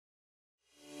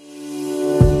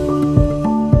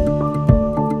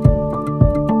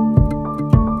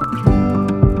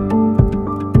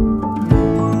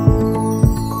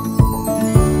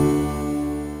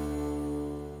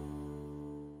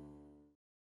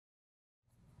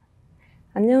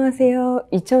안녕하세요.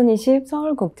 2020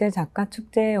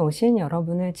 서울국제작가축제에 오신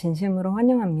여러분을 진심으로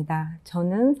환영합니다.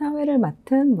 저는 사회를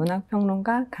맡은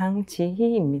문학평론가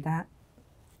강지희입니다.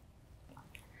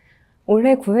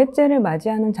 올해 9회째를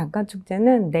맞이하는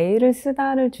작가축제는 내일을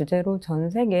쓰다를 주제로 전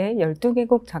세계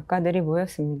 12개국 작가들이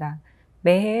모였습니다.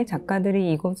 매해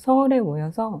작가들이 이곳 서울에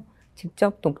모여서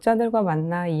직접 독자들과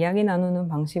만나 이야기 나누는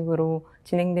방식으로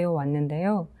진행되어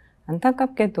왔는데요.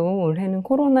 안타깝게도 올해는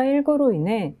코로나19로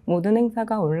인해 모든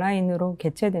행사가 온라인으로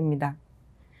개최됩니다.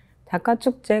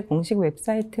 작가축제 공식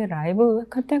웨브사이트 라이브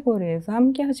카테고리에서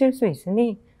함께 하실 수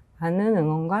있으니 많은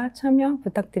응원과 참여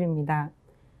부탁드립니다.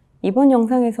 이번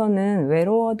영상에서는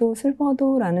외로워도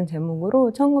슬퍼도 라는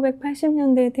제목으로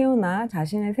 1980년대에 태어나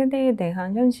자신의 세대에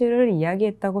대한 현실을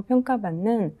이야기했다고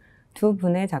평가받는 두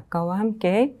분의 작가와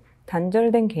함께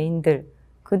단절된 개인들,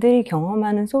 그들이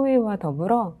경험하는 소외와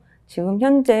더불어 지금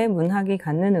현재 문학이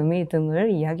갖는 의미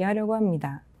등을 이야기하려고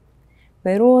합니다.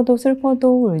 외로워도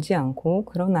슬퍼도 울지 않고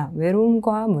그러나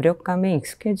외로움과 무력감에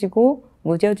익숙해지고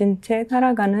무뎌진 채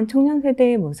살아가는 청년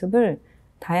세대의 모습을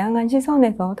다양한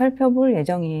시선에서 살펴볼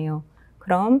예정이에요.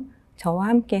 그럼 저와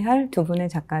함께 할 두 분의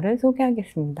작가를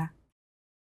소개하겠습니다.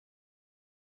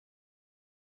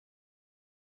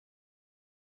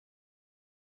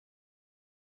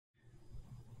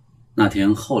那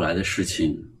天后来的事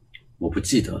情我不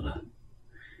记得了，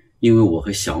因为我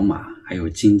和小马还有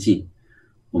金靖，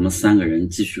我们三个人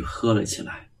继续喝了起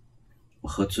来。我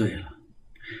喝醉了。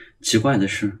奇怪的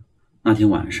是，那天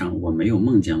晚上我没有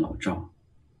梦见老赵，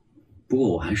不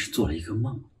过我还是做了一个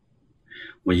梦。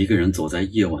我一个人走在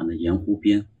夜晚的盐湖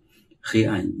边，黑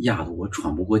暗压得我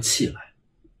喘不过气来。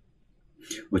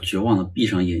我绝望地闭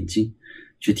上眼睛，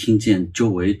却听见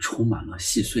周围充满了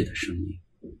细碎的声音，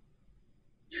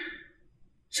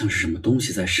像是什么东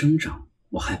西在生长，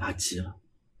我害怕极了。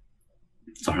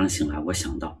早上醒来，我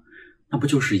想到，那不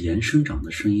就是盐生长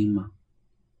的声音吗？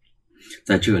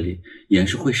在这里，盐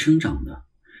是会生长的，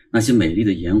那些美丽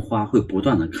的盐花会不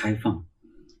断地开放。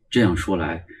这样说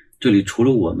来，这里除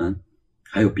了我们，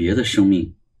还有别的生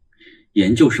命。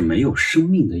盐就是没有生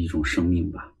命的一种生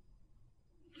命吧。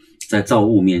在造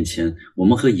物面前，我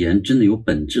们和盐真的有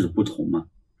本质的不同吗？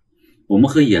我们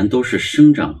和盐都是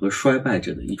生长和衰败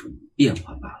者的一种变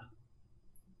化罢了。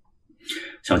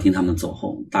小婷他们走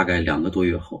后，大概2个多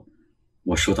月后，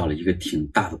我收到了一个挺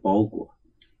大的包裹，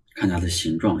看它的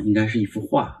形状应该是一幅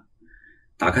画，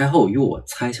打开后与我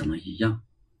猜想的一样，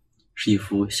是一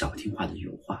幅小婷画的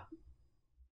油画。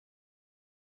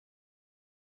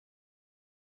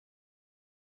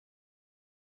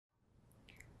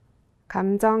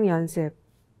감정 연습.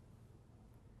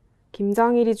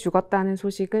 김정일이 죽었다는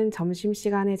소식은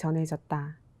점심시간에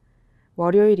전해졌다.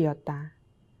 월요일이었다.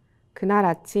 그날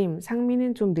아침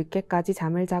상민은 좀 늦게까지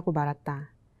잠을 자고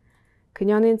말았다.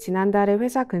 그녀는 지난달에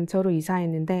회사 근처로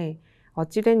이사했는데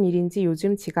어찌된 일인지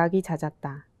요즘 지각이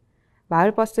잦았다.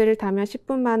 마을버스를 타면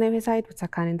 10분 만에 회사에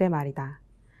도착하는데 말이다.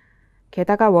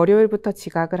 게다가 월요일부터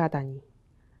지각을 하다니.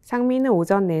 상민은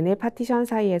오전 내내 파티션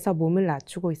사이에서 몸을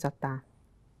낮추고 있었다.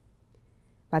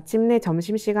 마침내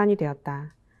점심시간이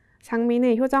되었다.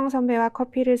 상민은 효정 선배와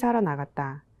커피를 사러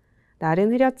나갔다.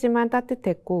 날은 흐렸지만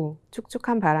따뜻했고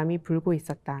축축한 바람이 불고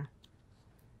있었다.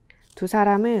 두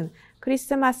사람은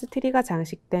크리스마스 트리가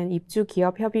장식된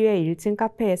입주기업협의회 1층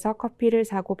카페에서 커피를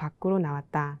사고 밖으로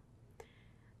나왔다.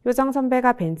 효정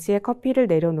선배가 벤치에 커피를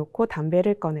내려놓고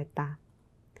담배를 꺼냈다.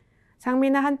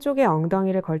 상민은 한쪽에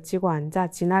엉덩이를 걸치고 앉아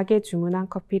진하게 주문한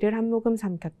커피를 한 모금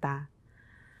삼켰다.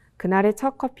 그날의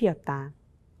첫 커피였다.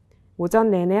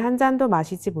 오전 내내 한 잔도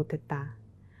마시지 못했다.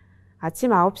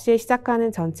 아침 9시에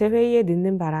시작하는 전체 회의에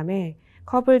늦는 바람에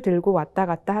컵을 들고 왔다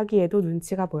갔다 하기에도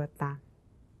눈치가 보였다.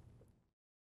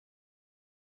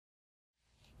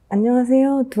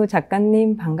 안녕하세요. 두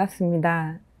작가님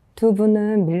반갑습니다. 두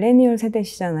분은 밀레니얼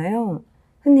세대시잖아요.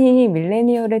 흔히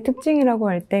밀레니얼의 특징이라고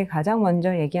할 때 가장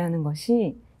먼저 얘기하는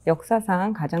것이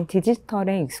역사상 가장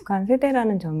디지털에 익숙한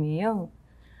세대라는 점이에요.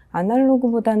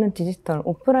 아날로그보다는 디지털,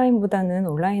 오프라인보다는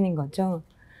온라인인 거죠.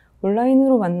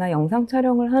 온라인으로 만나 영상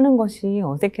촬영을 하는 것이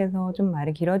어색해서 좀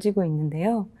말이 길어지고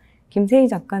있는데요. 김세희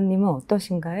작가님은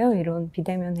어떠신가요? 이런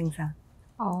비대면 행사.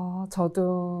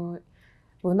 저도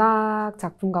문학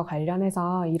작품과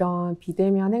관련해서 이런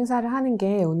비대면 행사를 하는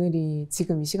게 오늘이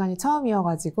지금 이 시간이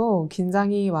처음이어가지고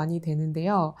긴장이 많이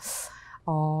되는데요.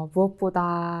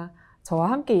 무엇보다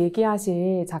저와 함께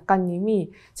얘기하실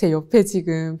작가님이 제 옆에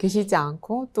지금 계시지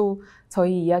않고 또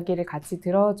저희 이야기를 같이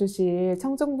들어주실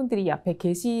청중분들이 옆에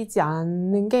계시지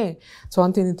않는 게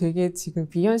저한테는 되게 지금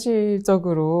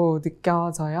비현실적으로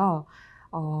느껴져요.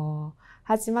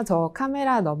 하지만 저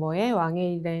카메라 너머에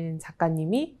왕웨이롄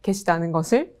작가님이 계시다는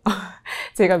것을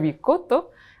제가 믿고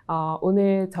또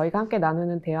오늘 저희가 함께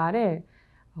나누는 대화를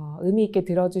의미 있게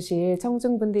들어주실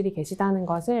청중분들이 계시다는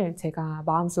것을 제가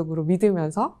마음속으로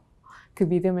믿으면서 그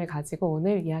믿음을 가지고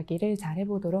오늘 이야기를 잘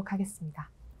해보도록 하겠습니다.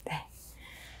 네.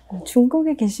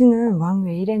 중국에 계시는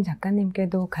왕웨이렌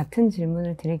작가님께도 같은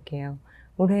질문을 드릴게요.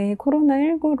 올해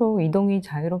코로나19로 이동이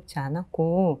자유롭지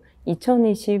않았고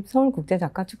 2020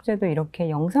 서울국제작가축제도 이렇게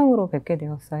영상으로 뵙게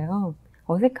되었어요.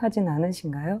 어색하진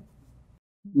않으신가요?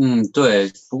 对，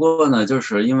不过呢，就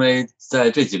是因为在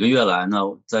这几个月来呢，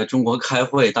在中国开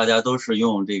会，大家都是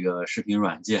用这个视频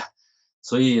软件，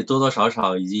所以多多少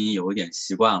少已经有一点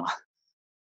习惯了。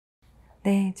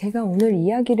 네, 제가 오늘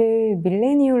이야기를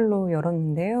밀레니얼로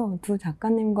열었는데요. 두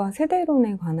작가님과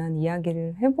세대론에 관한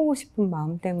이야기를 해보고 싶은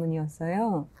마음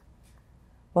때문이었어요.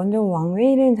 먼저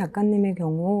왕웨이렌 작가님의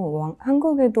경우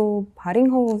한국에도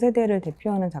바링허우 세대를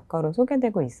대표하는 작가로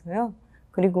소개되고 있어요.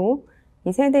 그리고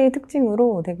이 세대의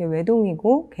특징으로 되게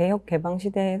외동이고 개혁 개방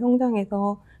시대에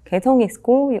성장해서 개성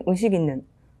있고 의식 있는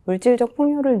물질적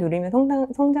풍요를 누리며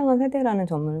성장한 세대라는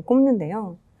점을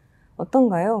꼽는데요.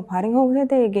 어떤가요? 바링허우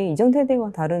세대에게 이전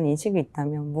세대와 다른 인식이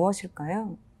있다면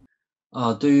무엇일까요?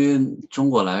 对于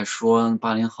中国来说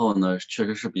，80后呢确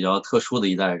实是比较特殊的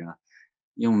一代人，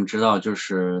因为我们知道就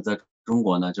是在中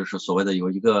国呢，就是所谓的有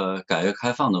一个改革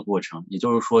开放的过程，也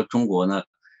就是说中国呢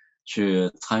去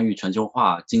参与全球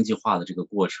化、经济化的这个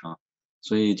过程，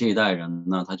所以这一代人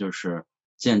呢，他就是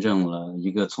见证了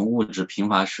一个从物质贫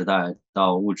乏时代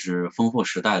到物质丰富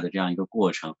时代的这样一个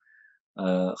过程。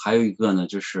还有一个呢，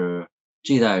就是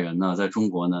这一代人呢，在中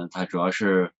国呢，他主要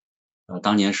是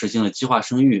当年实行了计划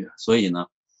生育，所以呢，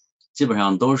基本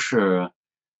上都是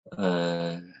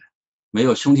没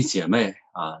有兄弟姐妹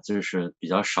啊，就是比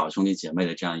较少兄弟姐妹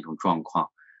的这样一种状况，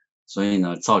所以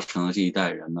呢，造成了这一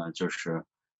代人呢，就是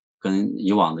跟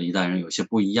以往的一代人有些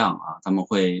不一样啊，他们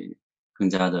会更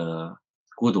加的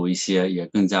孤独一些，也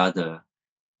更加的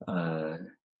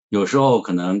有时候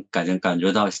可能感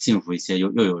觉到幸福一些，又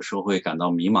有时候会感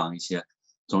到迷茫一些。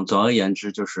总而言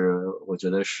之，就是我觉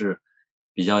得是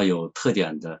比较有特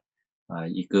点的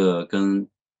一个跟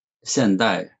现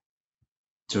代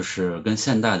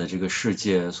的这个世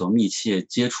界所密切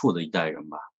接触的一代人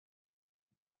吧。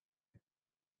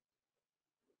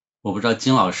我不知道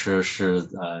金老师是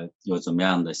有怎么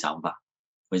样的想法，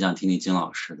我想听听金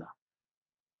老师的。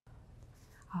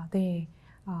 네.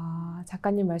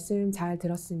 작가님 말씀 잘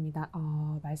들었습니다.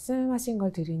 말씀하신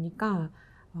걸 들으니까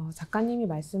작가님이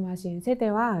말씀하신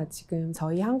세대와 지금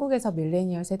저희 한국에서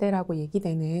밀레니얼 세대라고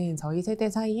얘기되는 저희 세대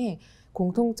사이에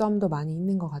공통점도 많이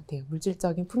있는 것 같아요.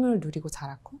 물질적인 풍요를 누리고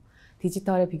자랐고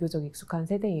디지털에 비교적 익숙한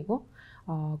세대이고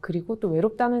그리고 또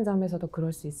외롭다는 점에서도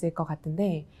그럴 수 있을 것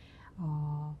같은데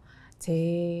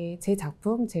제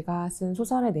작품, 제가 쓴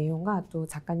소설의 내용과 또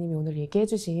작가님이 오늘 얘기해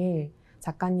주실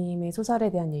작가님의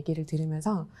소설에 대한 얘기를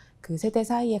들으면서 그 세대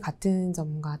사이의 같은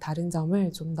점과 다른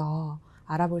점을 좀 더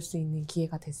알아볼 수 있는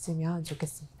기회가 됐으면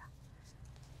좋겠습니다.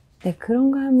 네,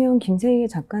 그런가 하면 김세희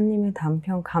작가님의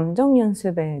단편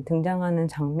감정연습에 등장하는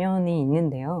장면이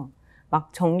있는데요.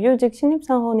 막 정규직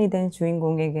신입사원이 된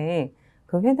주인공에게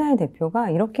그 회사의 대표가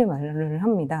이렇게 말을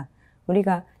합니다.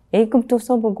 우리가 A급도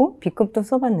써보고 B급도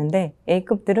써봤는데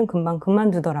A급들은 금방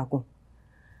그만두더라고.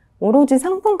 오로지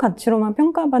상품 가치로만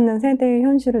평가받는 세대의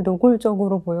현실을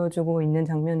노골적으로 보여주고 있는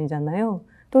장면이잖아요.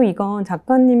 또 이건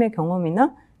작가님의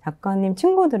경험이나 작가님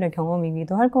친구들의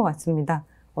경험이기도 할 것 같습니다.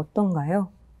 어떤가요?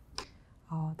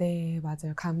 네,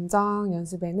 맞아요. 감정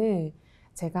연습에는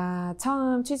제가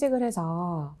처음 취직을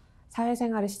해서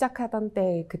사회생활을 시작하던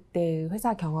때 그때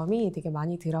회사 경험이 되게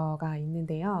많이 들어가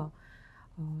있는데요.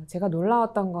 제가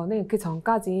놀라웠던 거는 그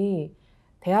전까지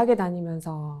대학에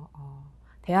다니면서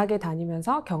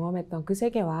경험했던 그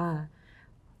세계와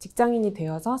직장인이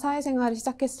되어서 사회생활을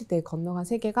시작했을 때 건너간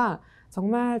세계가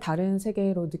정말 다른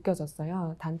세계로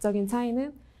느껴졌어요. 단적인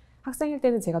차이는 학생일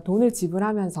때는 제가 돈을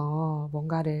지불하면서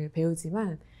뭔가를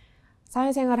배우지만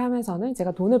사회생활 하면서는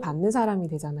제가 돈을 받는 사람이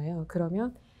되잖아요.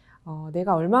 그러면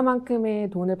내가 얼마만큼의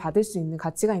돈을 받을 수 있는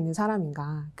가치가 있는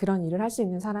사람인가, 그런 일을 할 수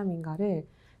있는 사람인가를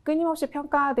끊임없이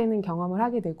평가되는 경험을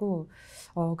하게 되고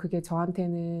그게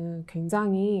저한테는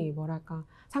굉장히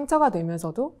상처가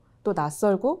되면서도 또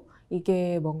낯설고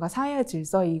이게 뭔가 사회의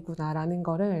질서이구나라는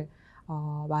거를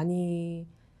많이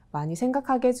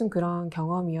생각하게 해준 그런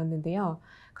경험이었는데요.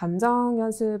 감정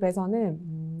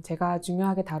연습에서는 제가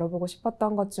중요하게 다뤄보고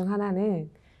싶었던 것 중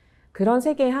하나는 그런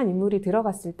세계에 한 인물이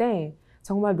들어갔을 때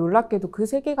정말 놀랍게도 그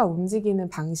세계가 움직이는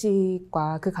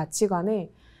방식과 그 가치관에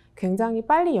굉장히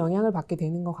빨리 영향을 받게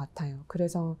되는 것 같아요.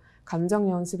 그래서 감정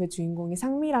연습의 주인공이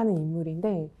상미라는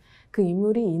인물인데 그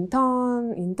인물이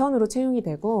인턴으로 채용이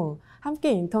되고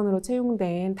함께 인턴으로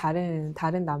채용된 다른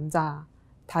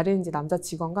다른 이제 남자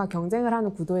직원과 경쟁을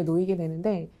하는 구도에 놓이게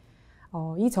되는데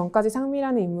이 전까지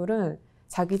상미라는 인물은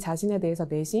자기 자신에 대해서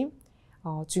내심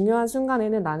중요한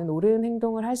순간에는 나는 옳은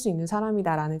행동을 할 수 있는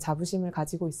사람이다라는 자부심을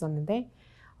가지고 있었는데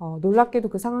놀랍게도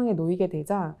그 상황에 놓이게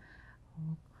되자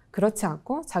그렇지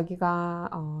않고 자기가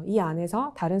이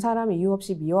안에서 다른 사람을 이유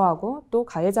없이 미워하고 또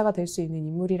가해자가 될 수 있는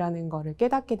인물이라는 것을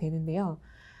깨닫게 되는데요.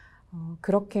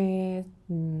 그렇게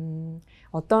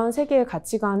어떤 세계의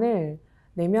가치관을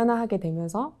내면화하게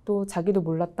되면서 또 자기도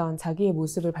몰랐던 자기의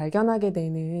모습을 발견하게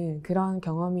되는 그런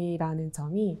경험이라는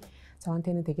점이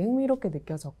저한테는 되게 흥미롭게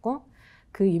느껴졌고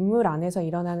그 인물 안에서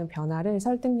일어나는 변화를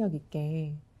설득력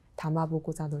있게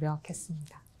담아보고자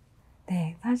노력했습니다.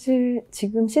 네, 사실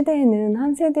지금 시대에는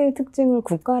한 세대의 특징을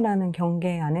국가라는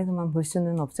경계 안에서만 볼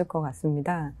수는 없을 것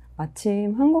같습니다.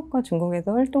 마침 한국과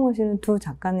중국에서 활동하시는 두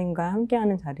작가님과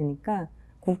함께하는 자리니까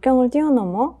국경을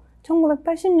뛰어넘어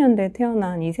 1980년대에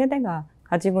태어난 이 세대가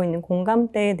가지고 있는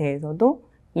공감대에 대해서도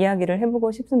이야기를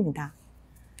해보고 싶습니다.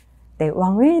 네,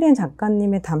 왕웨이롄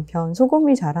작가님의 단편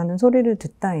소금이 자라는 소리를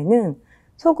듣다에는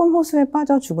소금 호수에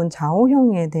빠져 죽은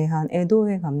자오형에 대한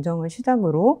애도의 감정을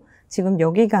시작으로 지금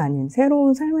여기가 아닌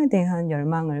새로운 삶에 대한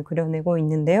열망을 그려내고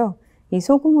있는데요. 이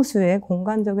소금 호수의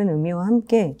공간적인 의미와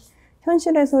함께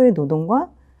현실에서의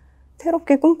노동과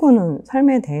새롭게 꿈꾸는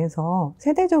삶에 대해서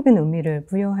세대적인 의미를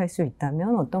부여할 수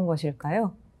있다면 어떤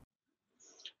것일까요?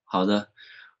 好的，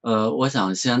我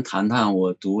想先谈谈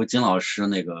我读金老师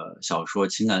那个小说《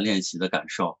情感练习》的感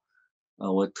受。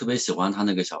我特别喜欢他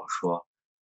那个小说。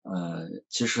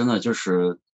其实呢，就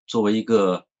是作为一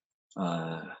个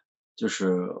就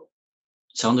是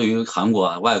相对于韩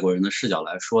国外国人的视角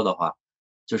来说的话，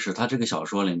就是他这个小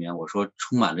说里面，我说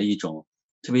充满了一种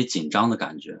特别紧张的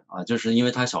感觉啊，就是因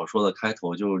为他小说的开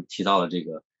头就提到了这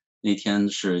个那天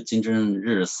是金正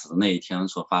日死的那一天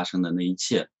所发生的那一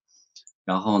切。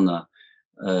然后呢，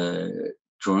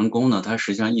主人公呢，他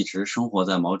实际上一直生活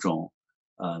在某种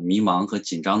迷茫和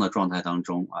紧张的状态当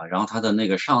中啊。然后他的那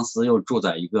个上司又住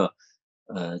在一个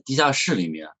地下室里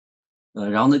面，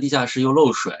然后那地下室又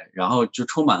漏水，然后就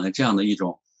充满了这样的一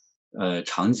种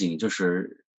场景，就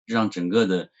是让整个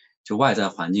的就外在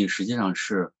环境实际上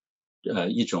是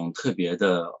一种特别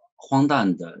的荒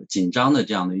诞的紧张的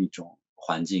这样的一种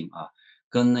环境啊，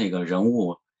跟那个人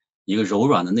物一个柔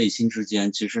软的内心之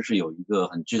间其实是有一个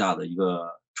很巨大的一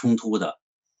个冲突的。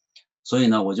所以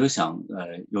呢，我就想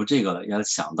由这个也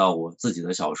想到我自己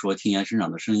的小说《听言生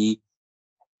长的声音》，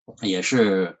也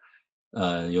是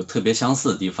有特别相似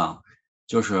的地方。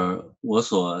就是我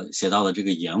所写到的这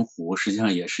个盐湖实际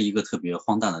上也是一个特别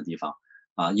荒诞的地方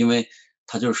啊，因为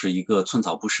它就是一个寸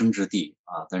草不生之地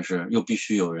啊，但是又必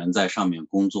须有人在上面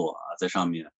工作啊，在上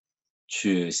面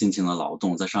去辛勤的劳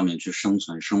动，在上面去生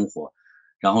存生活。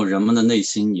然后人们的内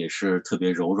心也是特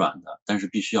别柔软的，但是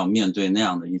必须要面对那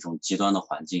样的一种极端的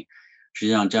环境。实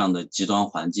际上这样的极端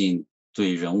环境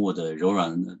对人物的柔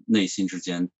软的内心之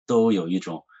间都有一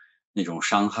种那种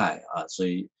伤害啊，所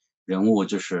以人物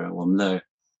就是我们的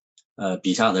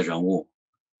笔下的人物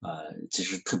其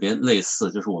实特别类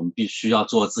似，就是我们必须要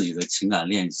做自己的情感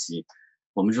练习。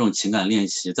我们这种情感练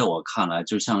习在我看来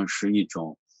就像是一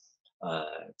种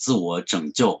自我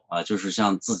拯救啊，就是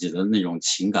像自己的那种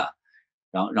情感，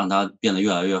然后让它变得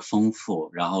越来越丰富，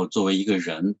然后作为一个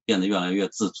人变得越来越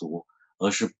自足，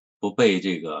而是不被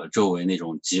这个周围那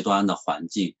种极端的环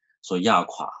境所压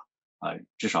垮啊，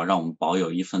至少让我们保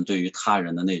有一份对于他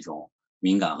人的那种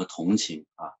敏感和同情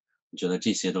啊。我觉得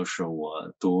这些都是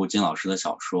我读金老师的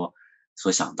小说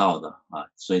所想到的啊，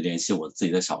所以联系我自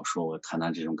己的小说，我谈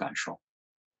谈这种感受。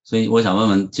所以我想问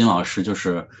问金老师，就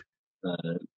是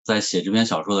在写这篇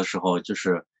小说的时候，就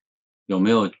是有没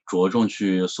有着重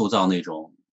去塑造那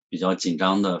种比较紧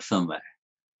张的氛围？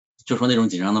就说那种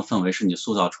紧张的氛围是你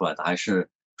塑造出来的，还是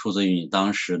出自于你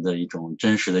当时的一种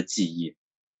真实的记忆？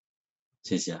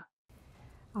谢谢。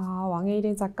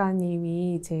 왕웨이롄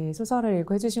작가님이 제 소설을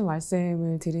읽고 해주신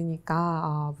말씀을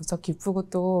들으니까 무척 기쁘고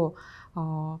또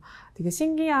되게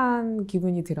신기한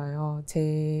기분이 들어요.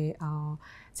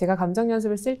 제가 감정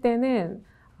연습을 쓸 때는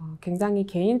굉장히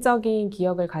개인적인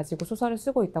기억을 가지고 소설을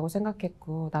쓰고 있다고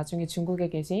생각했고, 나중에 중국에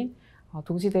계신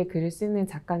동시대에 글을 쓰는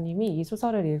작가님이 이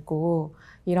소설을 읽고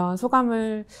이런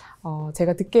소감을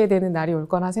제가 듣게 되는 날이 올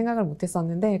거라 생각을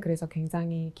못했었는데, 그래서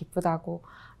굉장히 기쁘다고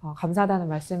감사하다는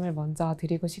말씀을 먼저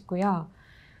드리고 싶고요.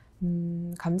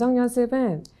 감정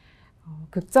연습은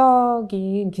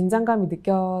극적인 긴장감이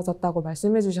느껴졌다고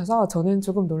말씀해 주셔서 저는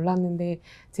조금 놀랐는데,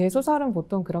 제 소설은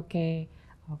보통 그렇게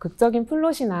극적인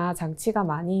플롯이나 장치가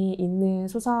많이 있는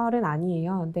소설은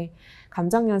아니에요. 근데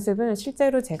감정 연습은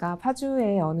실제로 제가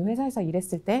파주의 어느 회사에서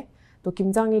일했을 때 또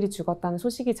김정일이 죽었다는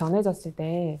소식이 전해졌을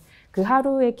때 그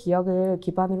하루의 기억을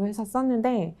기반으로 해서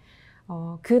썼는데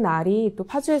그 날이 또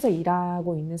파주에서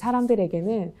일하고 있는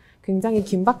사람들에게는 굉장히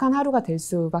긴박한 하루가 될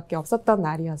수밖에 없었던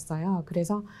날이었어요.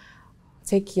 그래서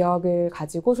제 기억을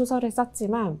가지고 소설을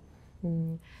썼지만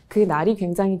그 날이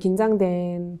굉장히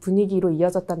긴장된 분위기로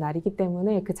이어졌던 날이기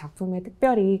때문에 그 작품에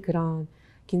특별히 그런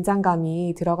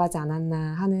긴장감이 들어가지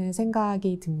않았나 하는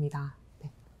생각이 듭니다.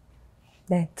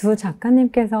 네, 두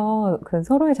작가님께서 그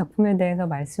서로의 작품에 대해서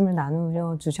말씀을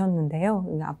나누어 주셨는데요.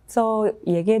 앞서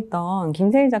얘기했던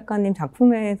김세희 작가님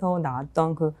작품에서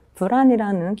나왔던 그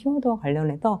불안이라는 키워드와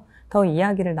관련해서 더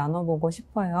이야기를 나눠보고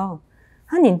싶어요.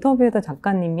 한 인터뷰에서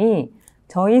작가님이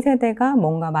저희 세대가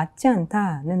뭔가 맞지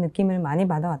않다는 느낌을 많이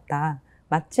받아왔다.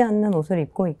 맞지 않는 옷을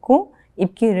입고 있고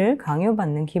입기를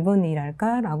강요받는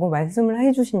기분이랄까? 라고 말씀을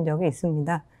해주신 적이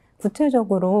있습니다.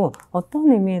 구체적으로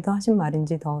어떤 의미에서 하신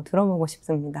말인지 더 들어보고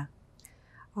싶습니다.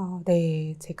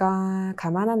 네, 제가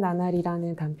가만한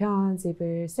나날이라는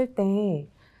단편집을 쓸 때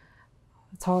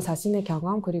저 자신의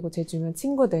경험 그리고 제 주변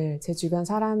친구들, 제 주변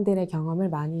사람들의 경험을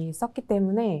많이 썼기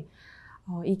때문에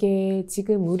이게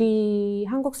지금 우리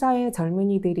한국 사회의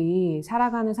젊은이들이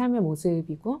살아가는 삶의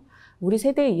모습이고 우리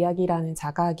세대의 이야기라는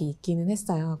자각이 있기는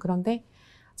했어요. 그런데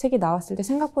책이 나왔을 때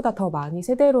생각보다 더 많이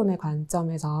세대론의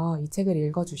관점에서 이 책을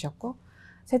읽어주셨고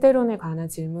세대론에 관한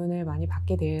질문을 많이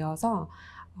받게 되어서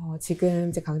지금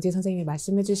이제 강지 선생님이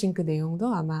말씀해 주신 그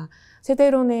내용도 아마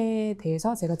세대론에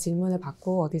대해서 제가 질문을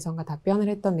받고 어디선가 답변을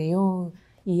했던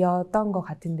내용이었던 것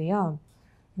같은데요.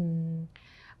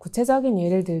 구체적인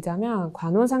예를 들자면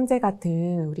관혼상제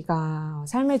같은 우리가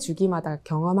삶의 주기마다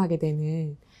경험하게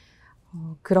되는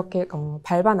그렇게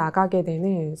밟아 나가게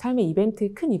되는 삶의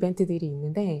이벤트, 큰 이벤트들이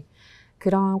있는데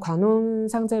그런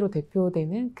관혼상제로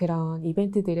대표되는 그런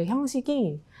이벤트들의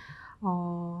형식이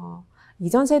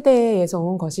이전 세대에서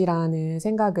온 것이라는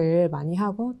생각을 많이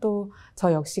하고 또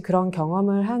저 역시 그런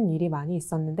경험을 한 일이 많이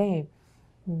있었는데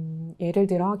예를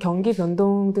들어 경기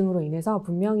변동 등으로 인해서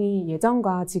분명히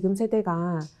예전과 지금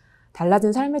세대가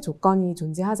달라진 삶의 조건이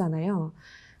존재하잖아요.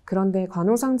 그런데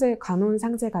관혼상제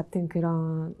같은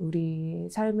그런 우리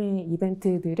삶의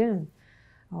이벤트들은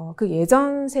그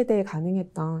예전 세대에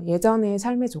가능했던, 예전의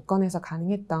삶의 조건에서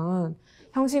가능했던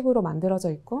형식으로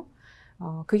만들어져 있고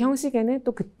그 형식에는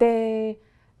또 그때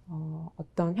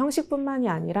어떤 형식뿐만이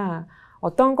아니라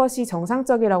어떤 것이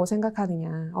정상적이라고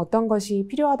생각하느냐, 어떤 것이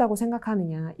필요하다고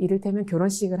생각하느냐, 이를테면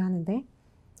결혼식을 하는데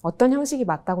어떤 형식이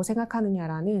맞다고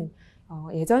생각하느냐라는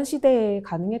예전 시대에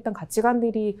가능했던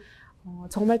가치관들이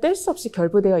정말 뗄 수 없이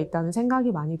결부되어 있다는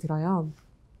생각이 많이 들어요.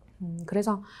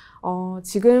 그래서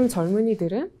지금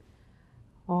젊은이들은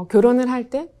결혼을 할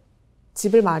때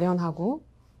집을 마련하고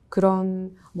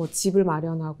그런 뭐 집을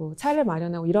마련하고 차를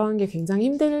마련하고 이런 게 굉장히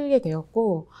힘들게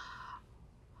되었고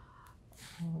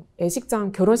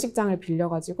결혼식장을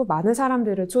빌려가지고 많은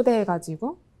사람들을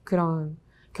초대해가지고 그런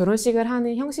결혼식을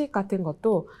하는 형식 같은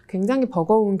것도 굉장히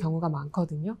버거운 경우가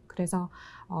많거든요. 그래서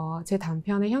제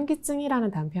단편에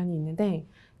현기증이라는 단편이 있는데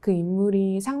그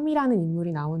인물이 상미라는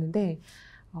인물이 나오는데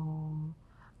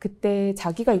그때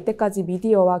자기가 이때까지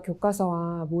미디어와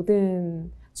교과서와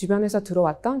모든 주변에서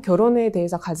들어왔던 결혼에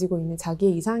대해서 가지고 있는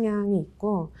자기의 이상향이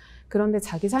있고 그런데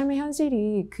자기 삶의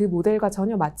현실이 그 모델과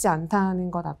전혀 맞지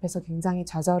않다는 것 앞에서 굉장히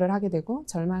좌절을 하게 되고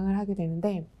절망을 하게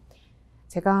되는데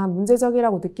제가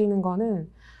문제적이라고 느끼는 거는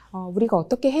우리가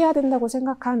어떻게 해야 된다고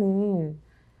생각하는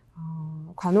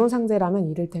관혼상제라면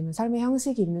이를테면 삶의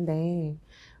형식이 있는데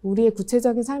우리의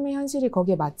구체적인 삶의 현실이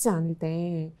거기에 맞지 않을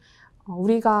때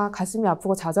우리가 가슴이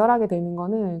아프고 좌절하게 되는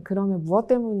거는 그러면 무엇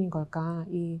때문인 걸까?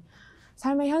 이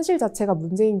삶의 현실 자체가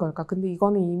문제인 걸까? 근데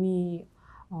이거는 이미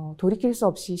돌이킬 수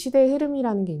없이 시대의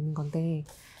흐름이라는 게 있는 건데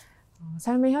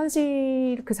삶의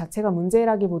현실 그 자체가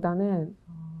문제라기보다는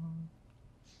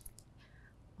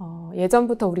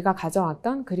예전부터 우리가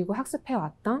가져왔던 그리고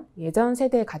학습해왔던 예전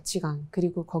세대의 가치관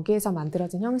그리고 거기에서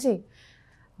만들어진 형식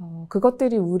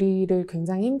그것들이 우리를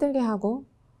굉장히 힘들게 하고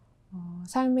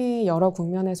삶의 여러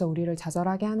국면에서 우리를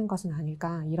좌절하게 하는 것은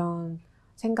아닐까 이런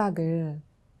생각을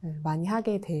많이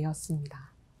하게 되었습니다.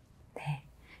 네.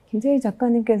 김세희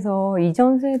작가님께서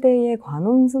이전 세대의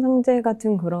관혼상제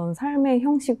같은 그런 삶의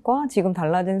형식과 지금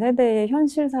달라진 세대의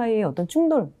현실 사이의 어떤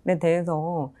충돌에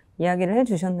대해서 이야기를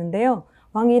해주셨는데요.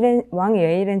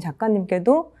 왕웨이롄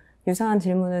작가님께도 유사한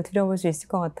질문을 드려볼 수 있을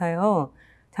것 같아요.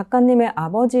 작가님의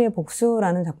아버지의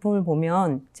복수라는 작품을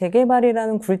보면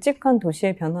재개발이라는 굵직한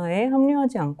도시의 변화에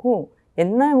합류하지 않고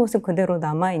옛날 모습 그대로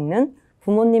남아있는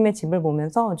부모님의 집을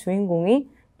보면서 주인공이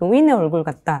노인의 얼굴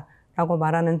같다 라고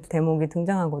말하는 대목이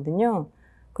등장하거든요.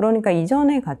 그러니까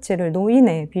이전의 가치를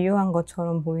노인에 비유한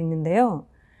것처럼 보이는데요.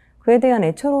 그에 대한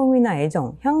애처로움이나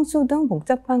애정, 향수 등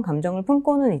복잡한 감정을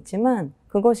품고는 있지만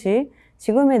그것이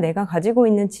지금의 내가 가지고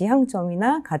있는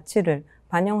지향점이나 가치를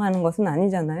반영하는 것은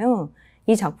아니잖아요.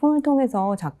 이 작품을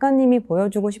통해서 작가님이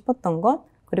보여주고 싶었던 것,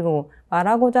 그리고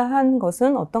말하고자 한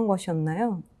것은 어떤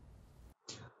것이었나요?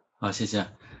 好，谢谢。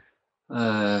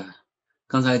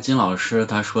刚才金老师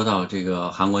他说到这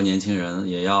个韩国年轻人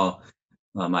也要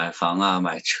买房啊、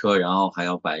买车，然后还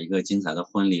要摆一个精彩的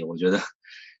婚礼。我觉得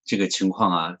这个情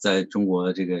况啊，在中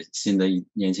国这个新的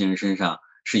年轻人身上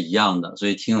是一样的，所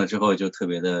以听了之后就特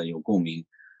别的有共鸣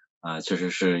确实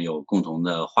是有共同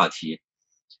的话题。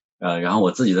然后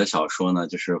我自己的小说呢，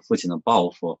就是父亲的抱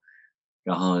负，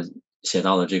然后写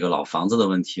到了这个老房子的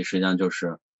问题，实际上就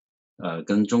是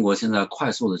跟中国现在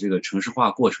快速的这个城市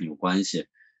化过程有关系，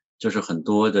就是很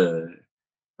多的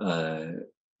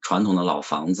传统的老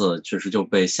房子确实就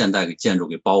被现代建筑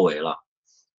给包围了，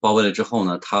包围了之后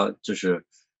呢，它就是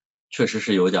确实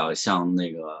是有点像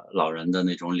那个老人的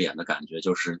那种脸的感觉，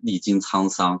就是历经沧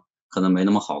桑，可能没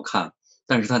那么好看，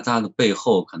但是它的背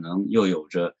后可能又有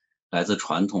着来自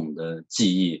传统的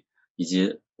记忆，以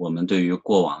及我们对于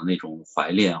过往的那种怀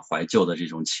恋、怀旧的这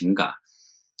种情感。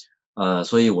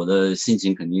所以我的心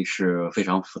情肯定是非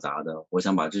常复杂的，我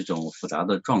想把这种复杂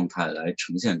的状态来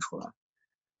呈现出来。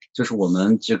就是我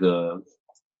们这个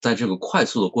在这个快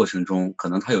速的过程中，可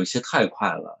能它有一些太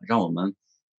快了，让我们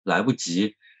来不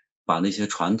及把那些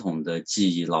传统的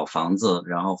记忆、老房子，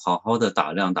然后好好的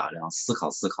打量打量、思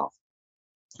考思考，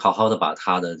好好的把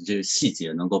它的这个细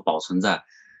节能够保存在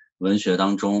文学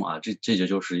当中啊。这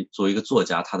就是作为一个作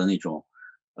家他的那种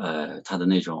他的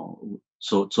那种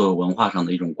作为文化上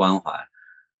的一种关怀。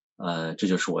这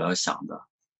就是我要想的。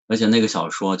而且那个小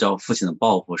说叫《父亲的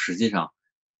抱负》，实际上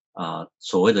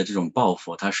所谓的这种抱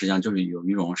负，它实际上就是有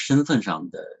一种身份上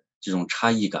的这种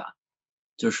差异感，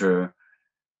就是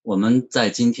我们在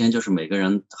今天就是每个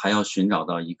人还要寻找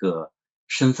到一个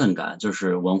身份感，就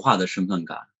是文化的身份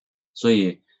感。所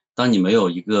以当你没有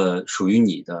一个属于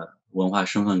你的文化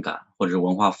身份感或者是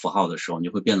文化符号的时候，你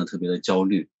会变得特别的焦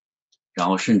虑，然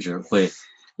后甚至会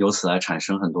由此来产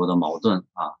生很多的矛盾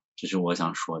这是我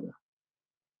想说的。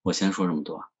我先说这么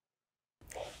多。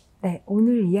 네,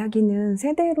 오늘 이야기는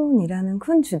세대론이라는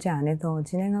큰 주제 안에서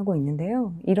진행하고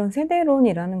있는데요. 이런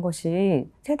세대론이라는 것이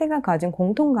세대가 가진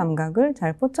공통 감각을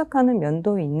잘 포착하는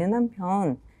면도 있는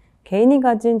한편 개인이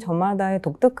가진 저마다의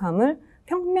독특함을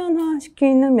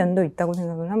평면화시키는 면도 있다고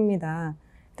생각을 합니다.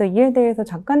 그래서 이에 대해서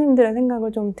작가님들의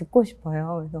생각을 좀 듣고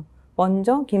싶어요. 그래서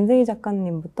먼저 김세희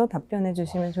작가님부터 답변해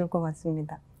주시면 좋을 것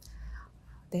같습니다.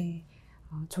 네,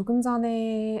 조금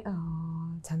전에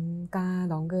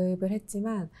잠깐 언급을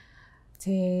했지만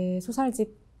제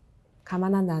소설집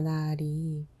가만한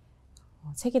나날이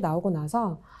책이 나오고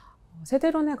나서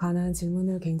세대론에 관한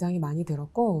질문을 굉장히 많이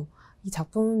들었고, 이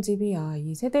작품집이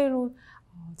이 세대론,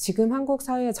 지금 한국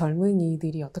사회의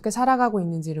젊은이들이 어떻게 살아가고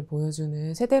있는지를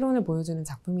보여주는, 세대론을 보여주는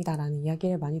작품이다라는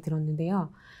이야기를 많이 들었는데요.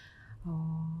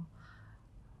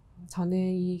 저는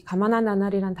이 가만한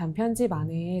나날이란 단편집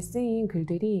안에 쓰인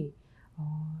글들이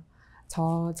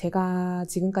제가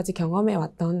지금까지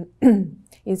경험해왔던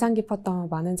인상 깊었던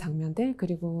많은 장면들,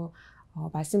 그리고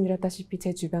말씀드렸다시피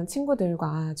제 주변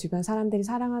친구들과 주변 사람들이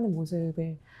사랑하는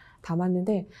모습을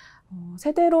담았는데,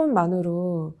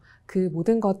 세대론만으로 그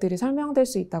모든 것들이 설명될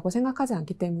수 있다고 생각하지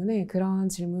않기 때문에 그런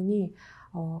질문이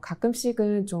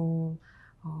가끔씩은 좀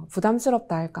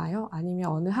부담스럽다 할까요?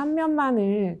 아니면 어느 한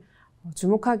면만을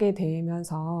주목하게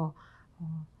되면서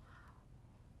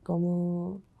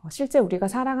너무 실제 우리가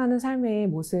살아가는 삶의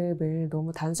모습을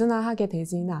너무 단순화하게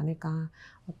되지는 않을까.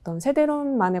 어떤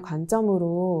세대론만의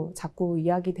관점으로 자꾸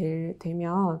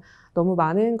되면 너무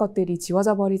많은 것들이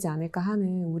지워져 버리지 않을까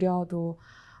하는 우려도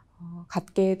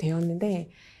갖게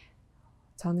되었는데,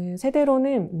 저는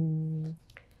세대론은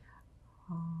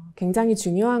굉장히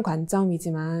중요한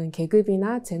관점이지만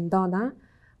계급이나 젠더나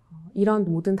이런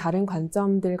모든 다른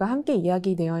관점들과 함께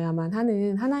이야기되어야만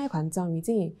하는 하나의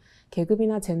관점이지,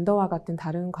 계급이나 젠더와 같은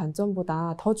다른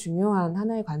관점보다 더 중요한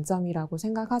하나의 관점이라고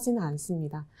생각하지는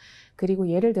않습니다. 그리고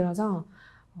예를 들어서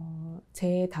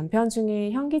제 단편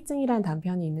중에 현기증이라는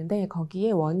단편이 있는데,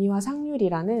 거기에 원희와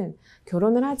상률이라는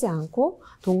결혼을 하지 않고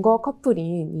동거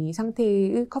커플인 이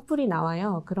상태의 커플이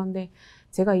나와요. 그런데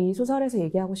제가 이 소설에서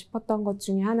얘기하고 싶었던 것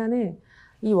중에 하나는,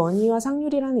 이 원희와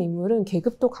상률이라는 인물은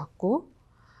계급도 같고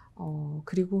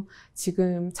그리고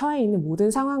지금 처해 있는 모든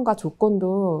상황과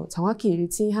조건도 정확히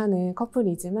일치하는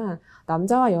커플이지만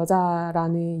남자와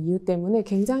여자라는 이유 때문에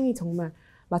굉장히 정말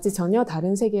마치 전혀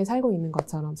다른 세계에 살고 있는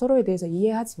것처럼 서로에 대해서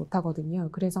이해하지 못하거든요.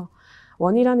 그래서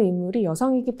원이라는 인물이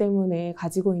여성이기 때문에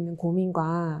가지고 있는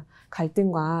고민과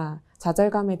갈등과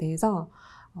좌절감에 대해서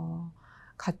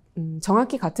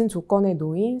정확히 같은 조건에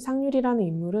놓인 상률이라는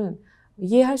인물은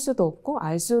이해할 수도 없고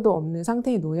알 수도 없는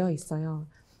상태에 놓여 있어요.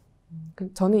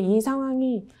 저는 이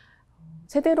상황이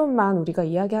세대론만 우리가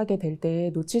이야기하게 될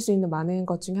때 놓칠 수 있는 많은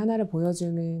것 중에 하나를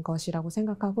보여주는 것이라고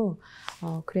생각하고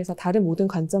그래서 다른 모든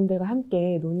관점들과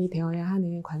함께 논의되어야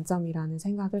하는 관점이라는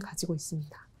생각을 가지고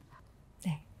있습니다.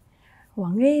 네,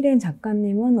 왕웨이렌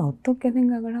작가님은 어떻게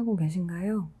생각을 하고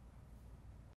계신가요?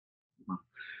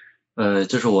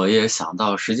 就是我也想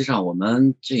到，实际上我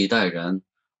们这一代人，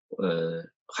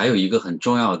还有一个很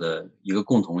重要的一个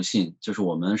共同性，就是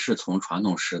我们是从传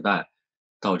统时代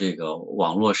到这个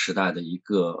网络时代的一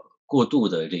个过渡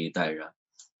的这一代人。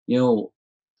因为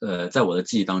在我的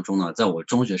记忆当中呢，在我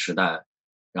中学时代，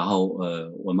然后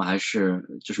我们还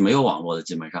是就是没有网络的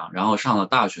基本上，然后上了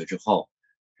大学之后，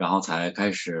然后才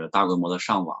开始大规模的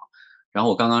上网。然后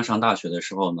我刚刚上大学的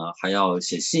时候呢，还要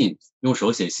写信，用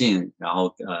手写信，然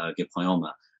后给朋友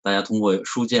们，大家通过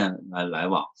书件来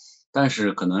往。但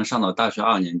是可能上到大学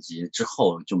2年级之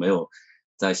后就没有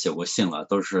再写过信了，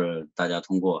都是大家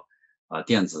通过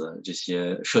电子这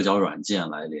些社交软件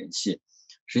来联系。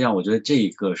实际上我觉得这一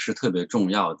个是特别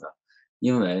重要的，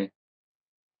因为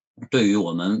对于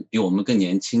比我们更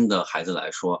年轻的孩子来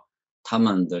说，他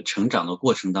们的成长的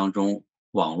过程当中，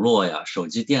网络呀、手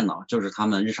机、电脑就是他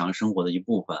们日常生活的一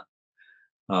部分。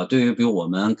对于比我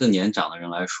们更年长的人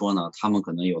来说呢，他们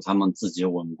可能有他们自己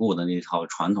稳固的那套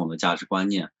传统的价值观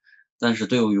念。但是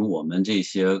对于我们这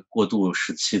些过渡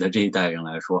时期的这一代人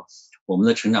来说，我们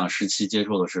的成长时期接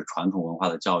受的是传统文化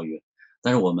的教育，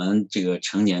但是我们这个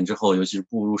成年之后，尤其是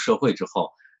步入社会之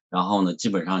后，然后呢，基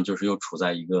本上就是又处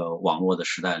在一个网络的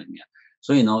时代里面。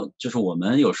所以呢，就是我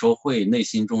们有时候会内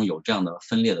心中有这样的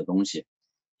分裂的东西，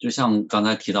就像刚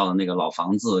才提到的那个老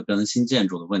房子跟新建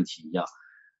筑的问题一样。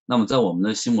那么在我们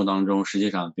的心目当中，实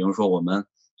际上，比如说我们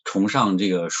崇尚这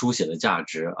个书写的价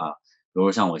值啊，比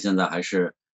如像我现在还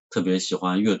是特别喜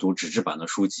欢阅读纸质版的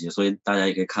书籍，所以大家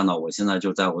也可以看到，我现在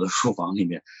就在我的书房里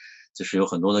面，就是有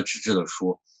很多的纸质的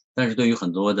书。但是对于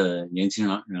很多的年轻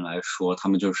人来说，他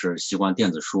们就是习惯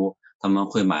电子书，他们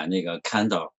会买那个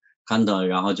Kindle，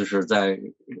然后就是在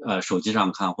手机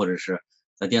上看，或者是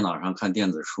在电脑上看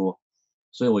电子书。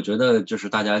所以我觉得就是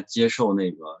大家接受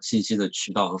那个信息的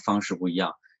渠道和方式不一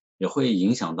样，也会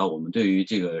影响到我们对于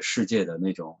这个世界的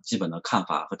那种基本的看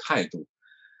法和态度。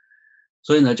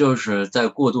所以呢，就是在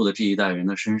过渡的这一代人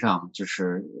的身上，就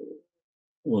是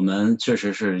我们确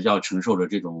实是要承受着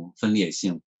这种分裂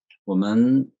性。我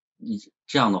们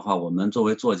这样的话，我们作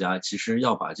为作家，其实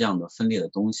要把这样的分裂的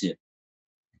东西，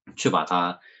去把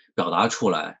它表达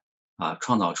出来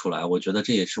创造出来。我觉得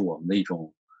这也是我们的一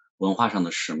种文化上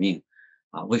的使命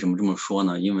为什么这么说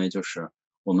呢？因为就是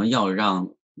我们要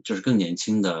让就是更年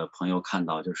轻的朋友看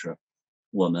到，就是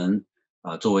我们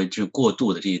作为这过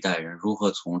渡的这一代人，如何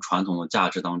从传统的价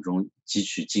值当中汲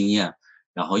取经验，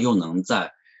然后又能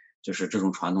在就是这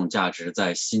种传统价值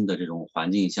在新的这种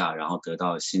环境下，然后得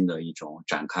到新的一种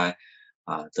展开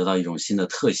得到一种新的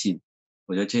特性。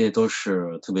我觉得这些都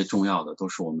是特别重要的，都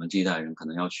是我们这一代人可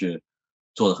能要去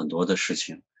做的很多的事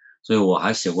情。所以我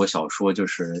还写过小说，就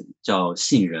是叫《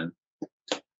信人》，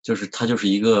就是他就是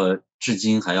一个至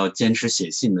今还要坚持写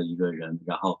信的一个人，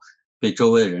然后被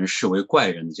周围的人视为怪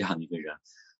人的这样的一个人。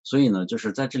所以呢，就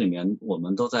是在这里面我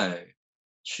们都在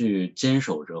去坚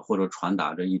守着或者传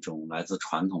达着一种来自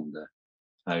传统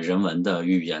的人文的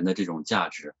语言的这种价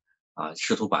值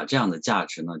试图把这样的价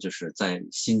值呢，就是在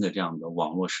新的这样的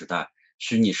网络时代、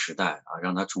虚拟时代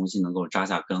让它重新能够扎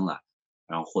下根来，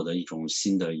然后获得一种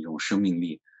新的一种生命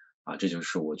力这就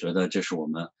是我觉得这是我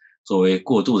们作为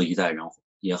过渡的一代人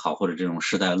也好，或者这种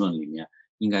时代论里面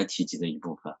应该提及的一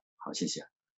部分。好，谢谢。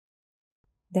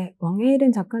 네,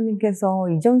 왕웨이렌 작가님께서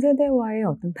이전 세대와의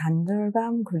어떤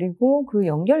단절감 그리고 그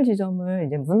연결 지점을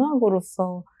이제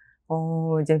문학으로서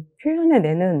이제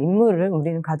표현해내는 인물을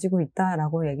우리는 가지고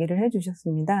있다라고 얘기를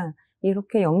해주셨습니다.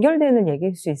 이렇게 연결되는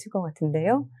얘기일 수 있을 것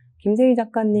같은데요. 김세희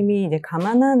작가님이 이제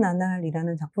가만한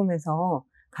나날이라는 작품에서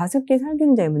가습기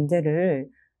살균제 문제를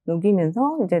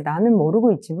녹이면서 이제 나는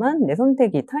모르고 있지만 내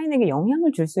선택이 타인에게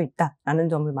영향을 줄 수 있다라는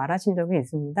점을 말하신 적이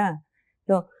있습니다.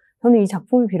 그래서 저는 이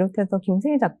작품을 비롯해서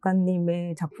김세희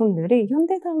작가님의 작품들이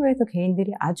현대사회에서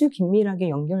개인들이 아주 긴밀하게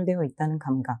연결되어 있다는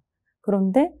감각.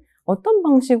 그런데 어떤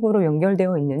방식으로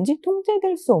연결되어 있는지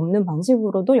통제될 수 없는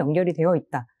방식으로도 연결이 되어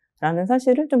있다라는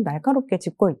사실을 좀 날카롭게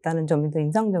짚고 있다는 점이 더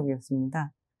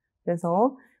인상적이었습니다.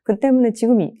 그래서 그 때문에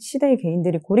지금 이 시대의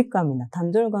개인들이 고립감이나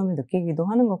단절감을 느끼기도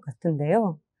하는 것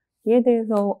같은데요. 이에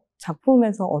대해서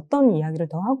작품에서 어떤 이야기를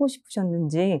더 하고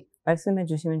싶으셨는지 말씀해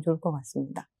주시면 좋을 것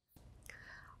같습니다.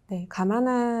 네,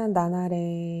 가만한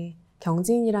나날의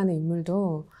경진이라는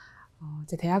인물도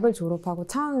이제 대학을 졸업하고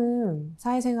처음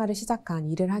사회생활을 시작한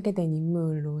일을 하게 된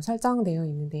인물로 설정되어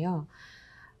있는데요.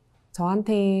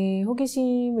 저한테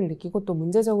호기심을 느끼고 또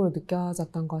문제적으로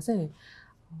느껴졌던 것은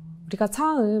우리가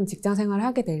처음 직장 생활을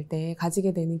하게 될 때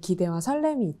가지게 되는 기대와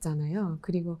설렘이 있잖아요.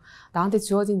 그리고 나한테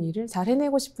주어진 일을 잘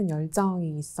해내고 싶은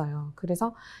열정이 있어요.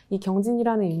 그래서 이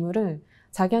경진이라는 인물은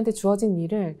자기한테 주어진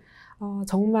일을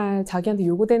정말 자기한테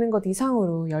요구되는 것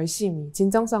이상으로 열심히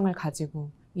진정성을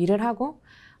가지고 일을 하고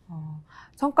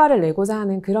성과를 내고자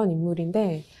하는 그런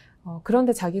인물인데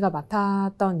그런데 자기가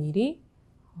맡았던 일이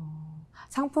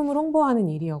상품을 홍보하는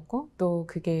일이었고 또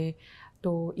그게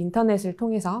또 인터넷을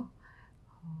통해서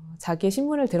자기의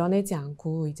신문을 드러내지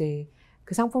않고 이제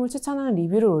그 상품을 추천하는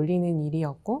리뷰를 올리는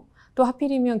일이었고 또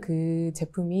하필이면 그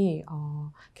제품이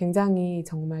굉장히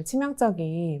정말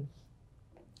치명적인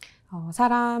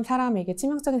사람에게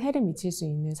치명적인 해를 미칠 수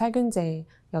있는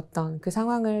살균제였던 그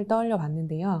상황을 떠올려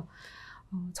봤는데요.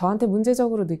 저한테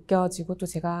문제적으로 느껴지고 또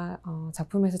제가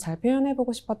작품에서 잘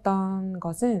표현해보고 싶었던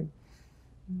것은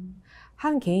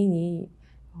한 개인이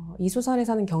이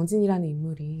소설에서는 경진이라는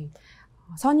인물이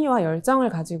선의와 열정을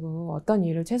가지고 어떤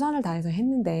일을 최선을 다해서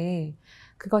했는데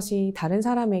그것이 다른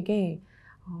사람에게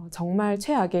정말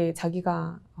최악의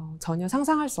자기가 전혀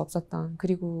상상할 수 없었던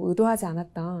그리고 의도하지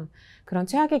않았던 그런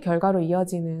최악의 결과로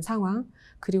이어지는 상황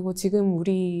그리고 지금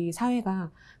우리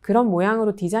사회가 그런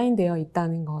모양으로 디자인되어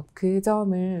있다는 것 그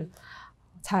점을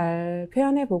잘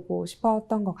표현해보고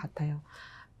싶었던 것 같아요.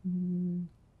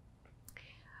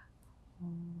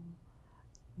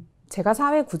 제가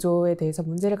사회 구조에 대해서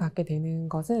문제를 갖게 되는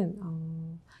것은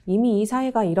이미 이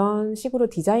사회가 이런 식으로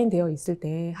디자인되어 있을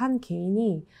때 한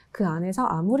개인이 그 안에서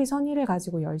아무리 선의를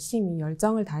가지고 열심히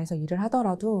열정을 다해서 일을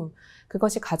하더라도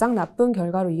그것이 가장 나쁜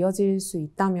결과로 이어질 수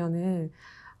있다면은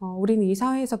우리는 이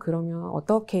사회에서 그러면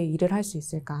어떻게 일을 할 수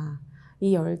있을까?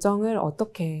 이 열정을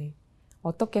어떻게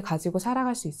가지고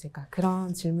살아갈 수 있을까?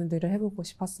 그런 질문들을 해보고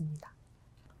싶었습니다.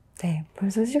 네,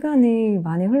 벌써 시간이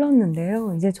많이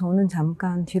흘렀는데요. 이제 저는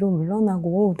잠깐 뒤로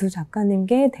물러나고 두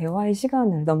작가님께 대화의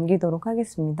시간을 넘기도록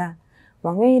하겠습니다.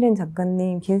 왕웨이롄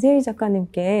작가님, 진세희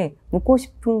작가님께 묻고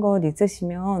싶은 것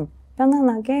있으시면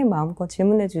편안하게 마음껏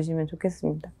질문해 주시면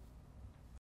좋겠습니다.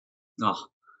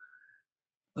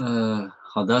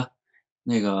 好的，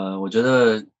我觉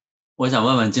得我想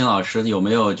问问金老师有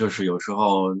没有就是有时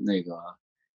候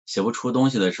写不出东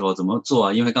西的时候怎么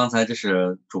做？因为刚才这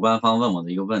是主办方问我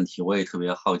的一个问题，我也特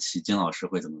别好奇金老师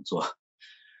会怎么做。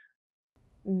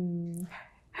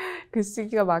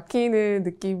 글쓰기가 막히는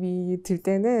느낌이 들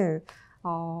때는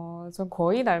전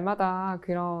거의 날마다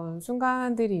그런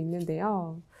순간들이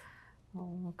있는데요.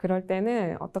 그럴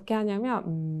때는 어떻게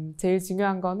하냐면 제일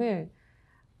중요한 거는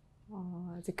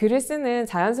이제 글을 쓰는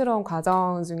자연스러운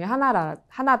과정 중에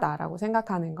하나다라고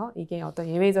생각하는 거. 이게 어떤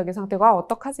예외적인 상태고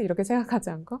어떡하지 이렇게 생각하지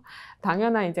않고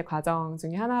당연한 이제 과정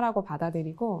중에 하나라고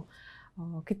받아들이고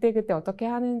그때 어떻게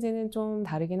하는지는 좀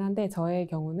다르긴 한데 저의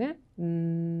경우는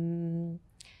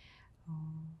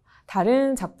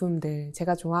다른 작품들,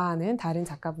 제가 좋아하는 다른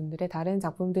작가분들의 다른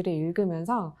작품들을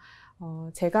읽으면서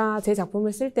제가 제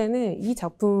작품을 쓸 때는 이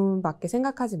작품밖에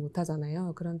생각하지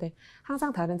못하잖아요. 그런데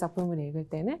항상 다른 작품을 읽을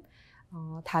때는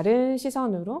다른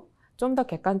시선으로 좀 더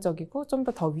객관적이고 좀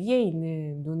더 위에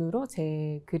있는 눈으로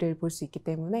제 글을 볼 수 있기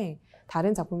때문에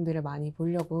다른 작품들을 많이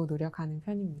보려고 노력하는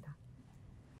편입니다.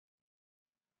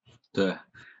 对，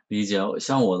理解。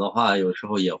像我的话，有时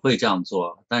候也会这样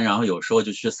做，但然后有时候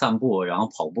就去散步，然后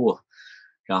跑步，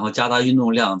然后加大运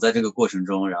动量，在这个过程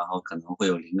中，然后可能会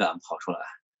有灵感跑出来。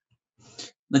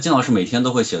那金老师每天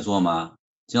都会写作吗？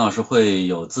金老师会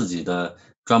有自己的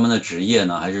专门的职业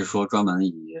呢，还是说专门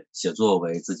以写作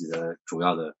为自己的主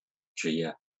要的职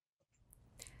业？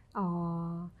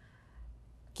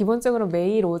 기본적으로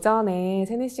매일 오전에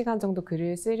 3-4시간 정도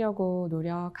글을 쓰려고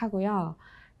노력하고요.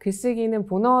 글쓰기는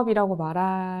본업이라고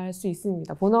말할 수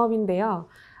있습니다. 본업인데요.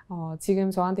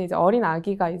 지금 저한테 이제 어린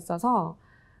아기가 있어서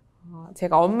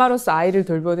제가 엄마로서 아이를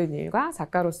돌보는 일과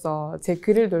작가로서 제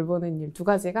글을 돌보는 일 두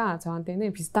가지가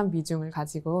저한테는 비슷한 비중을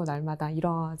가지고 날마다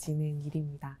이루어지는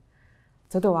일입니다.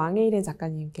 저도 왕웨이롄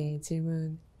작가님께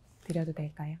질문 드려도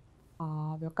될까요?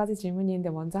 몇 가지 질문이 있는데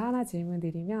먼저 하나 질문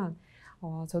드리면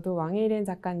저도 왕웨이롄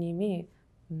작가님이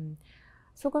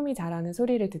소금이 자라는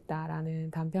소리를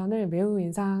듣다라는 단편을 매우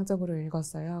인상적으로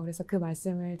읽었어요. 그래서 그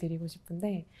말씀을 드리고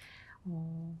싶은데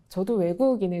저도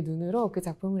외국인의 눈으로 그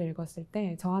작품을 읽었을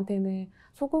때 저한테는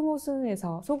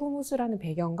소금호수라는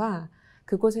배경과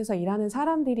그곳에서 일하는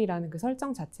사람들이라는 그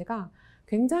설정 자체가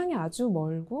굉장히 아주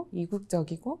멀고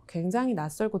이국적이고 굉장히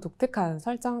낯설고 독특한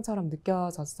설정처럼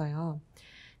느껴졌어요.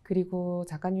 그리고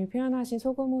작가님이 표현하신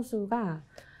소금호수가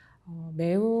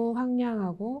매우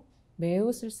황량하고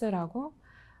매우 쓸쓸하고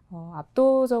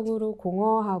압도적으로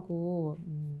공허하고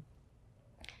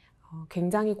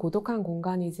굉장히 고독한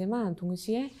공간이지만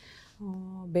동시에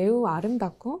매우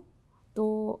아름답고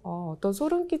또 어떤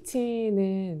소름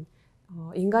끼치는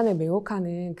인간을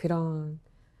매혹하는 그런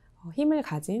힘을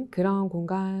가진 그런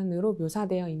공간으로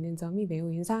묘사되어 있는 점이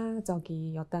매우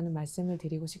인상적이었다는 말씀을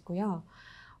드리고 싶고요.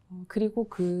 그리고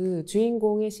그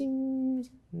주인공의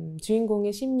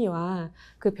심리와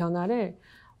그 변화를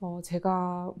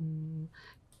제가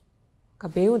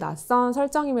그러니까 매우 낯선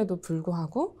설정임에도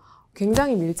불구하고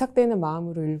굉장히 밀착되는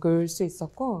마음으로 읽을 수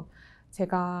있었고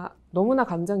제가 너무나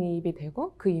감정이입이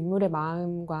되고 그 인물의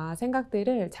마음과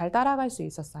생각들을 잘 따라갈 수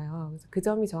있었어요. 그래서 그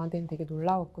점이 저한테는 되게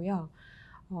놀라웠고요.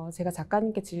 제가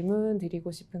작가님께 질문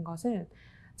드리고 싶은 것은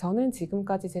저는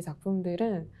지금까지 제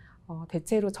작품들은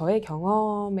대체로 저의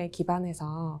경험에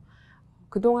기반해서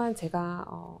그동안 제가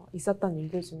있었던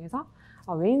일들 중에서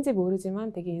왜인지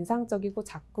모르지만 되게 인상적이고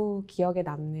자꾸 기억에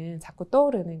남는, 자꾸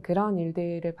떠오르는 그런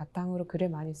일들을 바탕으로 글을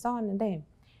많이 써왔는데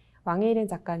왕웨이롄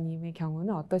작가님의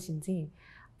경우는 어떠신지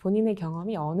본인의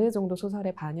경험이 어느 정도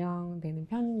소설에 반영되는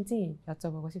편인지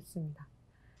여쭤보고 싶습니다.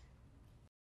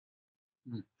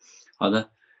 好的，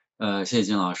谢谢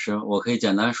金老师，我可以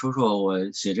简单说说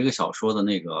我写这个小说的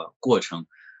那个过程。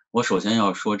我首先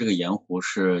要说，这个盐湖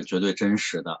是绝对真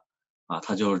实的啊，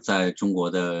它就是在中国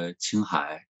的青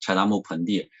海柴达木盆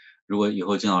地。如果以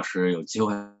后金老师有机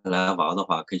会来玩的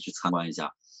话，可以去参观一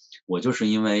下。我就是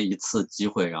因为一次机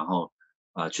会，然后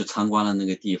去参观了那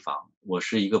个地方。我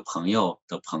是一个朋友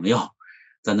的朋友，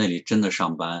在那里真的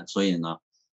上班，所以呢，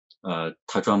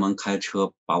他专门开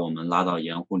车把我们拉到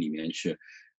盐湖里面去。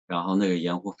然后那个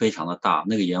盐湖非常的大，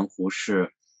那个盐湖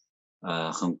是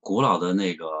很古老的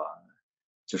那个，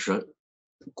就是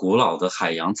古老的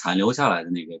海洋残留下来的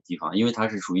那个地方，因为它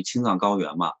是属于青藏高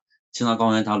原嘛，青藏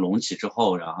高原它隆起之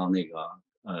后，然后那个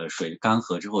水干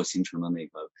涸之后形成的那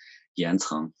个岩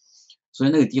层，所以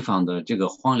那个地方的这个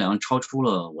荒凉超出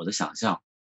了我的想象。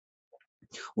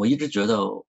我一直觉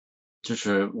得，就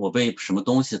是我被什么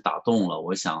东西打动了，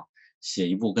我想写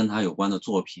一部跟它有关的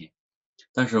作品。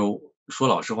但是说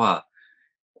老实话，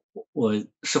我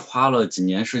是花了几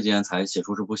年时间才写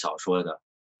出这部小说的，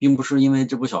并不是因为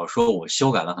这部小说我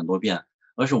修改了很多遍，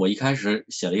而是我一开始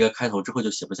写了一个开头之后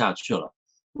就写不下去了。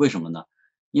为什么呢？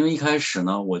因为一开始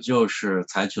呢，我就是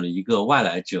采取了一个外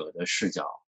来者的视角，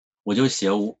我就写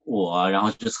我，然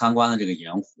后去参观了这个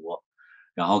盐湖，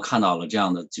然后看到了这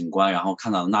样的景观，然后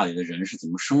看到了那里的人是怎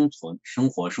么生存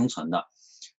的，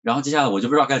然后接下来我就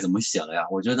不知道该怎么写了呀。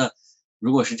我觉得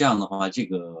如果是这样的话，这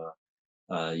个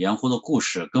盐湖的故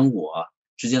事跟我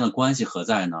之间的关系何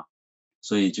在呢？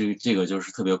所以这个就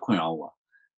是特别困扰我。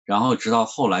然后直到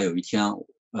后来有一天，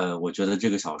我觉得这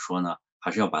个小说呢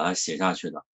还是要把它写下去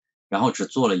的，然后只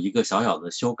做了一个小小的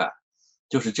修改，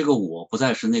就是这个我不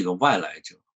再是那个外来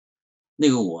者，那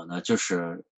个我呢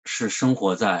是生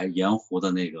活在盐湖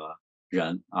的那个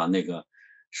人啊，那个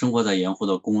生活在盐湖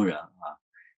的工人啊。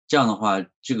这样的话，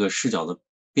这个视角的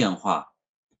变化，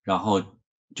然后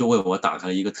就为我打开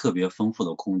了一个特别丰富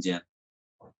的空间。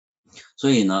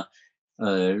所以呢，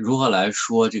如何来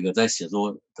说这个在写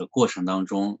作的过程当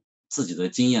中，自己的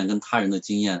经验跟他人的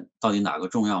经验到底哪个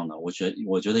重要呢？我觉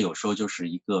得有时候就是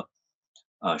一个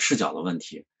视角的问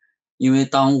题。因为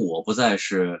当我不再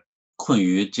是困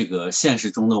于这个现实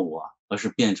中的我，而是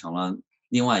变成了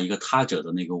另外一个他者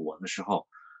的那个我的时候，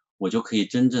我就可以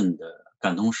真正的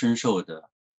感同身受的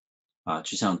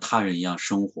去像他人一样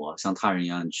生活，像他人一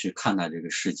样去看待这个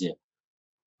世界。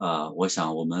我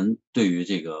想我们对于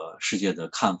这个世界的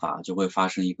看法就会发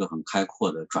生一个很开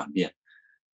阔的转变。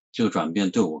这个转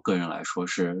变对我个人来说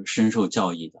是深受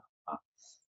教益的啊。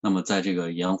那么在这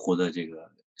个盐湖的这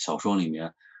个小说里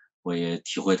面，我也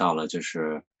体会到了就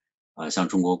是像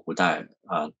中国古代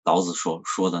老子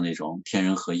说的那种天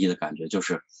人合一的感觉，就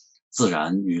是自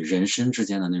然与人生之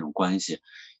间的那种关系。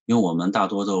因为我们大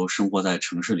多都生活在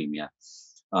城市里面，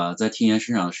在听言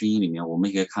生长的声音里面，我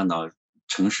们也可以看到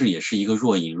城市也是一个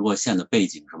若隐若现的背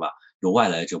景，是吧？有外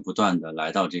来者不断的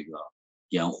来到这个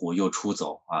盐湖又出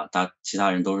走其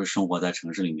他人都是生活在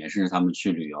城市里面，甚至他们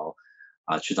去旅游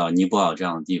去到尼泊尔这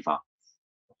样的地方。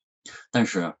但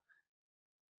是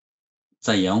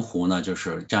在盐湖呢，就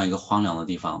是这样一个荒凉的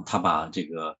地方，它把这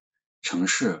个城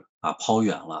市抛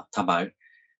远了，它把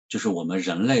就是我们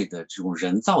人类的这种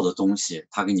人造的东西，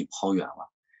它给你抛远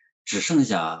了，只剩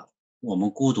下我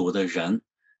们孤独的人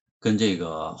跟这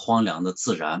个荒凉的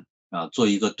自然做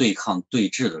一个对抗对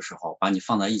峙的时候，把你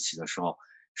放在一起的时候，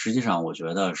实际上我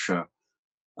觉得是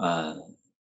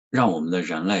让我们的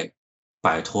人类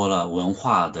摆脱了文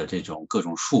化的这种各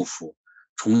种束缚，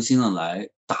重新的来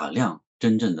打量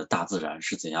真正的大自然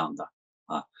是怎样的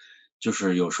就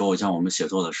是有时候像我们写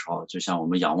作的时候，就像我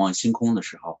们仰望星空的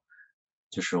时候，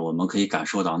就是我们可以感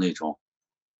受到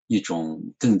一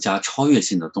种更加超越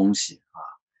性的东西啊，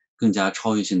更加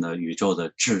超越性的宇宙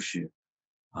的秩序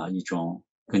啊，一种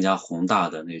更加宏大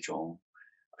的那种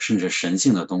甚至神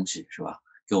性的东西，是吧？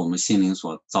给我们心灵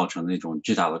所造成的那种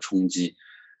巨大的冲击。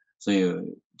所以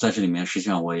在这里面，实际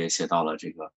上我也写到了这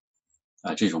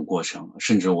种过程，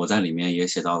甚至我在里面也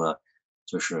写到了，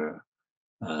就是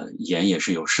盐也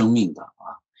是有生命的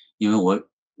啊，因为我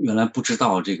原来不知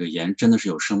道这个盐真的是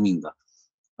有生命的。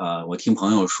我听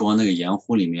朋友说那个盐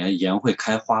湖里面盐会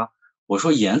开花，我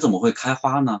说盐怎么会开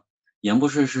花呢？盐不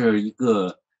是一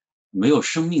个没有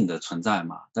生命的存在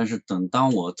嘛？但是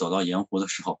当我走到盐湖的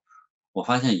时候，我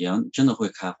发现盐真的会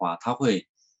开花，它会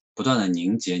不断的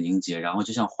凝结，然后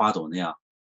就像花朵那样，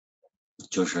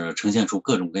就是呈现出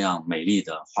各种各样美丽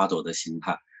的花朵的形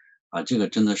态啊，这个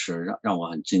真的是让我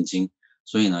很震惊。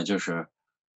所以呢，就是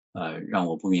让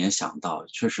我不免想到，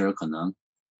确实可能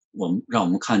让我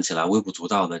们看起来微不足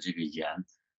道的这个盐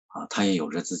啊，它也有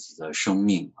着自己的生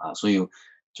命啊，所以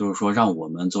就是说，让我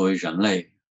们作为人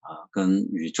类啊，跟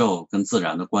宇宙、跟自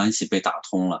然的关系被打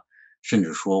通了，甚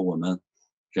至说我们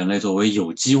人类作为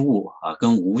有机物啊，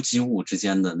跟无机物之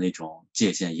间的那种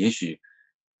界限，也许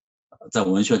在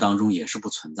文学当中也是不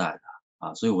存在的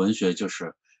啊，所以文学就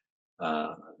是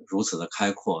如此的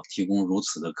开阔，提供如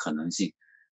此的可能性，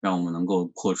让我们能够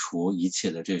破除一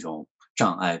切的这种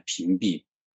障碍、屏蔽，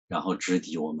然后直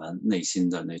抵我们内心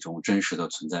的那种真实的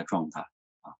存在状态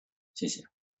啊。谢谢。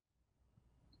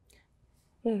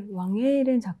 예,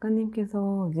 왕예일은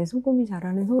작가님께서 이제 소금이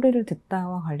자라는 소리를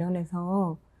듣다와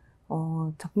관련해서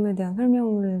작품에 대한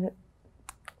설명을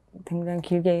굉장히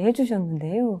길게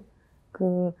해주셨는데요.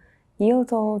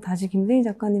 이어서 다시 김세희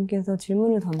작가님께서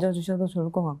질문을 던져주셔도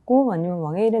좋을 것 같고, 아니면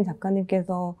왕예일은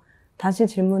작가님께서 다시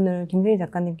질문을 김세희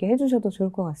작가님께 해주셔도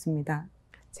좋을 것 같습니다.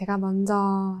 제가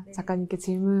먼저 작가님께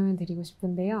질문 드리고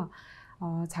싶은데요.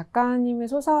 작가님의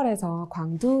소설에서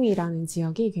광둥이라는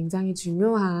지역이 굉장히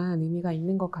중요한 의미가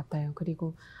있는 것 같아요.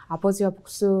 그리고 아버지의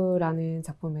복수라는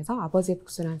작품에서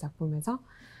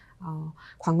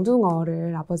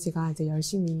광둥어를 아버지가 이제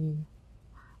열심히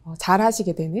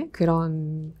잘하시게 되는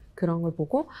그런 걸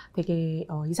보고 되게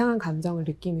이상한 감정을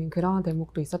느끼는 그런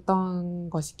대목도 있었던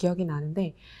것이 기억이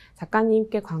나는데,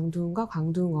 작가님께 광둥과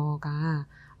광둥어가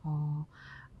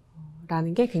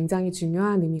라는 게 굉장히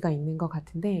중요한 의미가 있는 것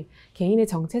같은데, 개인의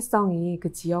정체성이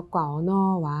그 지역과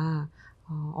언어와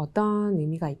어떤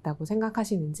의미가 있다고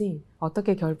생각하시는지,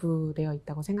 어떻게 결부되어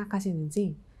있다고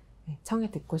생각하시는지 청해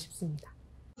듣고 싶습니다.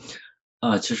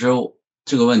 其实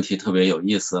这个问题特别有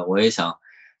意思，我也想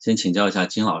先请教一下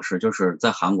金老师，就是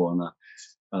在韩国呢，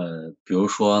比如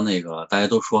说那个大家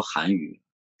都说韩语，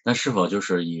那是否就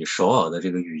是以首尔的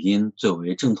这个语音最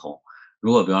为正统？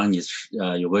如果比方你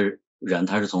有个人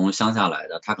他是从乡下来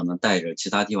的，他可能带着其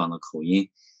他地方的口音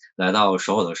来到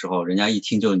首尔的时候，人家一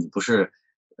听就你不是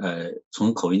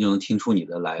从口音就能听出你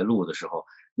的来路的时候，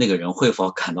那个人会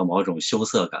否感到某种羞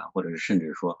涩感，或者是甚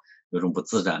至说有种不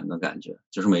自然的感觉？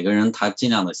就是每个人他尽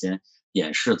量的先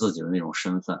掩饰自己的那种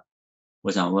身份。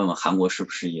我想问问韩国是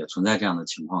不是也存在这样的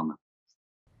情况呢？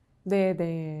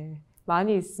 네,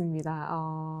 많이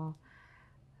있습니다.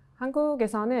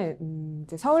 한국에서는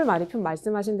이제 서울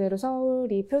말씀하신 대로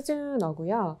서울이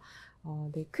표준어고요.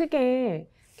 네, 크게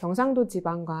경상도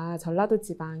지방과 전라도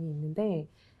지방이 있는데,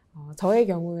 저의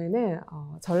경우에는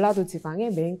전라도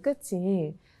지방의 맨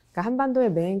끝이, 그러니까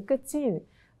한반도의 맨 끝인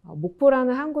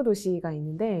목포라는 항구 도시가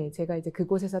있는데, 제가 이제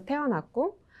그곳에서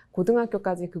태어났고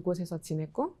고등학교까지 그곳에서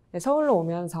지냈고, 서울로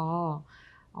오면서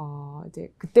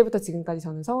이제 그때부터 지금까지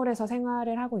저는 서울에서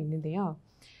생활을 하고 있는데요.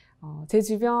 제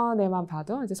주변에만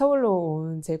봐도 이제 서울로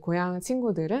온 제 고향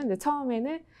친구들은 이제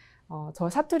처음에는 저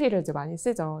사투리를 이제 많이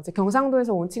쓰죠. 이제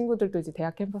경상도에서 온 친구들도 이제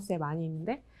대학 캠퍼스에 많이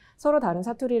있는데 서로 다른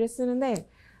사투리를 쓰는데,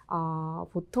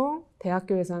 보통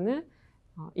대학교에서는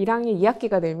 1학년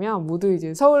 2학기가 되면 모두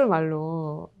이제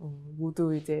서울말로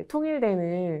모두 이제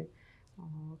통일되는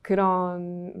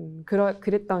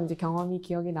그랬던 이제 경험이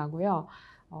기억이 나고요.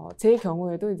 제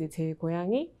경우에도 이제 제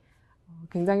고향이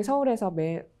굉장히 서울에서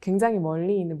굉장히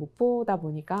멀리 있는 목포다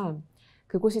보니까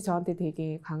그곳이 저한테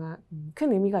되게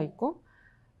큰 의미가 있고,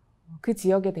 그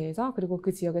지역에 대해서, 그리고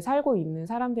그 지역에 살고 있는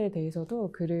사람들에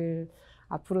대해서도 글을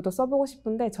앞으로도 써보고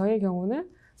싶은데, 저의 경우는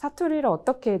사투리를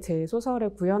어떻게 제 소설에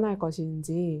구현할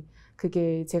것인지,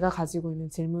 그게 제가 가지고 있는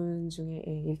질문 중에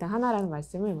일단 하나라는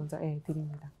말씀을 먼저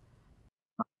드립니다.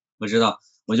 我知道，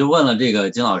我就问了这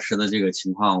个金老师的这个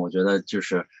情况，我觉得就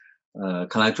是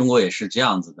看来中国也是这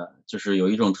样子的，就是有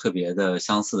一种特别的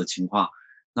相似的情况。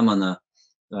那么呢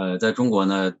在中国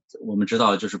呢，我们知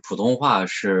道就是普通话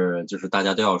是就是大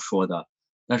家都要说的，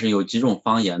但是有几种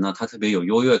方言呢，它特别有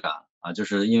优越感啊，就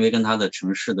是因为跟它的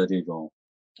城市的这种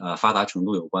发达程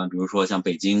度有关，比如说像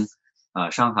北京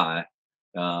上海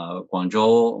广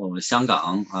州香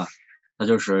港啊，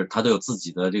它都有自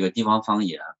己的这个地方方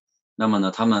言。那么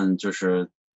呢，他们就是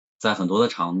在很多的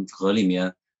场合里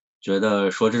面觉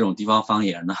得说这种地方方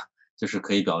言呢，就是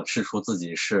可以表示出自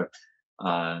己是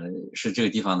这个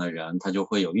地方的人，他就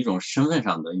会有一种身份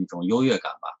上的一种优越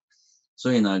感吧。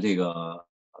所以呢，这个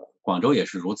广州也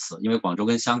是如此，因为广州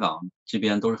跟香港这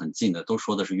边都是很近的，都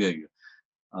说的是粤语。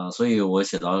所以我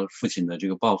写到父亲的这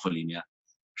个抱负里面，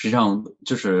实际上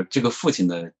就是这个父亲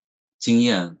的经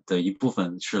验的一部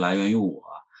分是来源于我，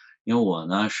因为我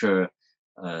呢是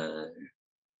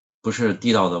不是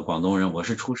地道的广东人，我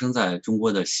是出生在中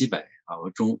国的西北啊，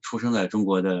出生在中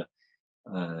国的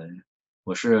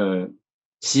我是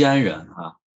西安人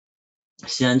啊，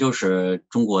西安就是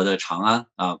中国的长安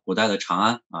啊，古代的长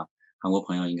安啊，韩国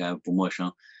朋友应该不陌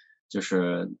生，就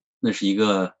是那是一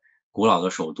个古老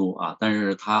的首都啊，但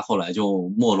是它后来就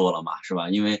没落了嘛，是吧？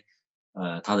因为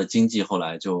它的经济后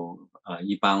来就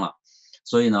一般了，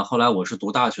所以呢，后来我是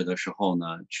读大学的时候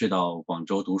呢，去到广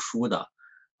州读书的，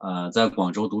在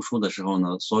广州读书的时候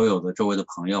呢，所有的周围的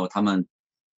朋友，他们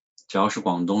只要是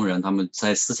广东人，他们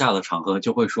在私下的场合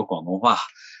就会说广东话，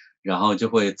然后就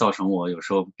会造成我有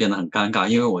时候变得很尴尬，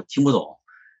因为我听不懂，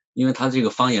因为它这个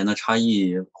方言的差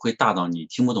异会大到你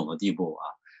听不懂的地步啊。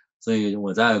所以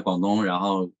我在广东，然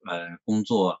后工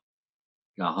作，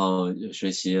然后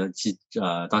学习，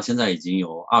到现在已经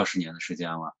有20年的时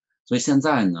间了。所以现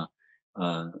在呢，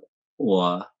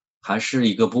我还是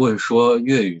一个不会说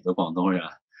粤语的广东人，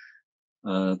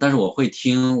但是我会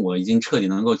听，我已经彻底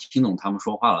能够听懂他们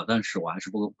说话了，但是我还是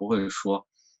不会说，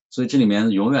所以这里面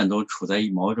永远都处在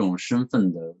某种身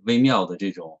份的微妙的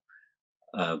这种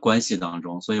关系当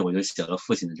中，所以我就写了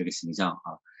父亲的这个形象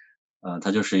啊，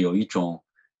他就是有一种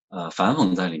反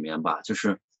讽在里面吧，就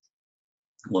是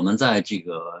我们在这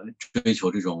个追求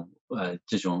这种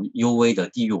幽微的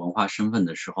地域文化身份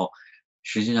的时候，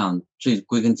实际上最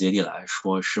归根结底来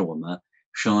说，是我们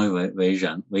身为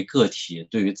人为个体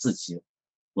对于自己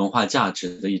文化价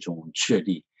值的一种确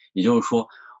立。也就是说，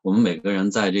我们每个人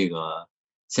在这个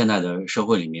现代的社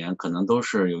会里面，可能都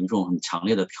是有一种很强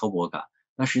烈的漂泊感，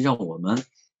但实际上我们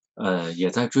也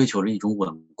在追求着一种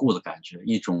稳固的感觉，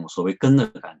一种所谓根的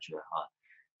感觉啊。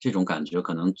这种感觉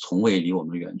可能从未离我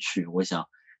们远去。我想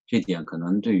这点可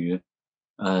能对于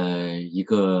一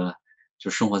个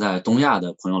就生活在东亚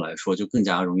的朋友来说，就更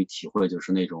加容易体会，就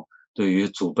是那种对于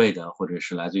祖辈的或者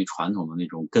是来自于传统的那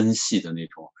种根系的那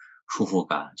种束缚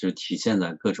感，就是体现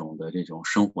在各种的这种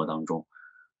生活当中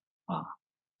啊。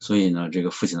所以呢，这个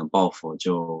父亲的抱负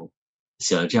就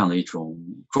写了这样的一种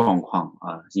状况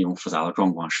啊，一种复杂的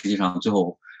状况。实际上最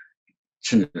后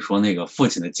甚至说那个父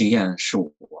亲的经验是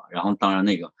我，然后当然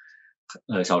那个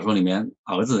小说里面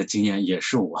儿子的经验也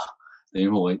是我，等于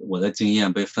说我的经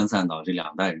验被分散到这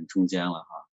2代人中间了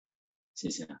啊。谢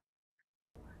谢。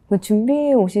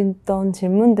 준비해 오셨던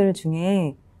질문들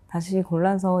중에 다시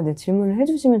골라서 이제 질문을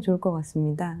해주시면 좋을 것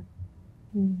같습니다.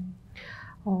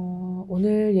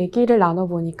 오늘 얘기를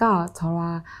나눠보니까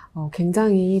저와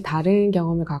굉장히 다른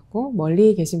경험을 갖고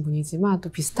멀리 계신 분이지만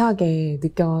또 비슷하게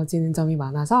느껴지는 점이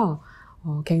많아서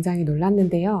굉장히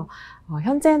놀랐는데요.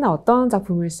 현재는 어떤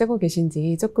작품을 쓰고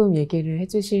계신지 조금 얘기를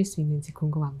해주실 수 있는지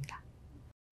궁금합니다.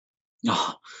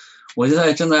 我现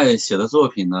在正在写的作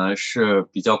品呢是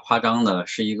比较夸张的，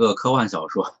是一个科幻小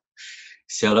说，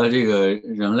写了这个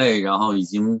人类然后已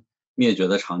经灭绝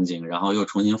的场景，然后又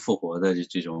重新复活的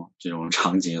这种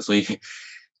场景，所以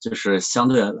就是相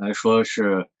对来说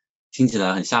是听起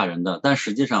来很吓人的，但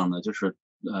实际上呢，就是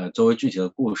作为具体的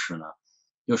故事呢，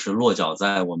又是落脚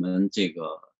在我们这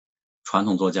个传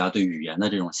统作家对语言的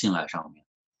这种信赖上面，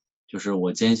就是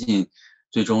我坚信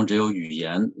最终只有语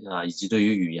言以及对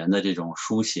于语言的这种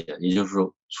书写，也就是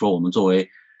说我们作为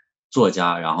作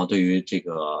家，然后对于这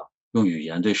个用语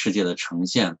言对世界的呈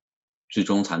现，最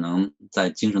终才能在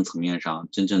精神层面上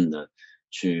真正的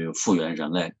去复原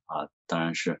人类啊，当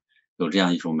然是有这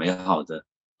样一种美好的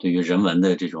对于人文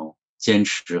的这种坚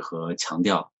持和强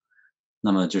调。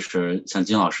那么就是像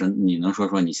金老师，你能说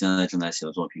说你现在正在写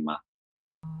的作品吗？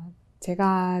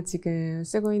 제가 지금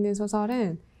쓰고 있는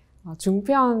소설은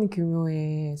중편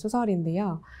규모의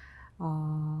소설인데요.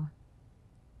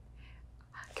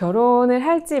 결혼을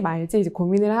할지 말지 이제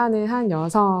고민을 하는 한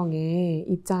여성의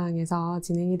입장에서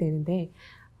진행이 되는데,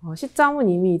 시점은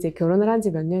이미 이제 결혼을 한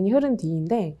지 몇 년이 흐른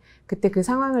뒤인데, 그때 그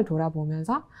상황을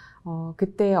돌아보면서,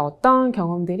 그때 어떤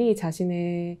경험들이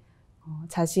자신이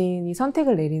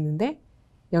선택을 내리는데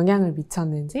영향을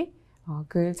미쳤는지,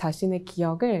 그 자신의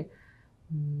기억을,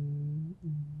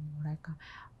 뭐랄까,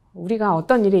 우리가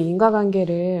어떤 일의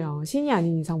인과관계를 신이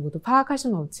아닌 이상 모두 파악할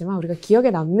수는 없지만 우리가 기억에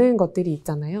남는 것들이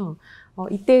있잖아요.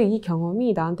 이때의 이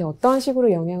경험이 나한테 어떤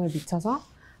식으로 영향을 미쳐서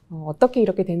어떻게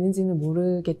이렇게 됐는지는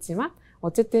모르겠지만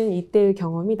어쨌든 이때의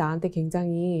경험이 나한테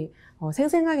굉장히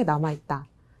생생하게 남아있다.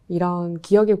 이런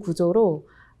기억의 구조로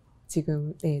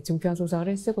지금 중편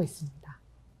소설을 쓰고 있습니다.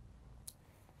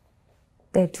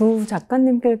 네, 두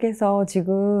작가님들께서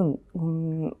지금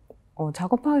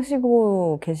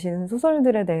작업하시고 계신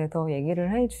소설들에 대해서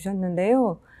얘기를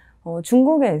해주셨는데요.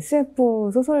 중국의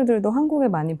SF 소설들도 한국에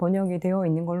많이 번역이 되어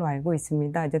있는 걸로 알고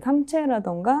있습니다. 이제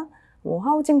탐체라던가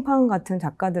하우징팡 같은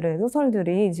작가들의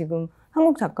소설들이 지금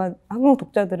한국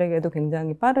독자들에게도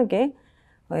굉장히 빠르게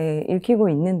읽히고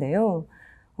있는데요.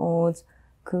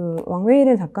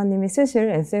 왕웨이롄 작가님이 쓰실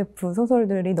SF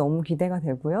소설들이 너무 기대가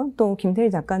되고요. 또 김태희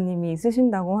작가님이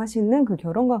쓰신다고 하시는 그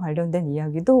결혼과 관련된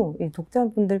이야기도 이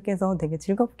독자분들께서 되게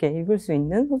즐겁게 읽을 수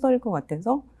있는 소설일 것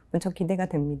같아서 무척 기대가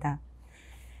됩니다.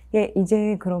 예,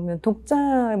 이제 그러면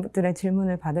독자들의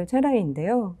질문을 받을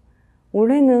차례인데요.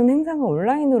 올해는 행사가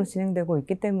온라인으로 진행되고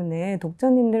있기 때문에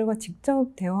독자님들과 직접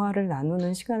대화를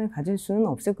나누는 시간을 가질 수는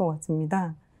없을 것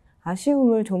같습니다.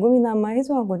 아쉬움을 조금이나마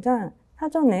해소하고자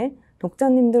사전에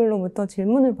독자님들로부터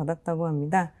질문을 받았다고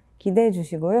합니다. 기대해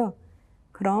주시고요.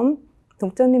 그럼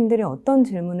독자님들이 어떤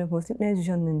질문을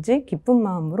보내주셨는지 기쁜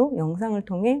마음으로 영상을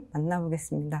통해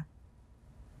만나보겠습니다.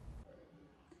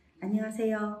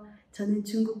 안녕하세요. 저는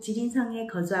중국 지린성에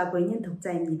거주하고 있는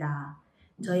독자입니다.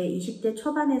 저의 20대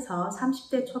초반에서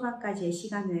 30대 초반까지의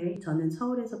시간을 저는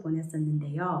서울에서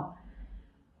보냈었는데요.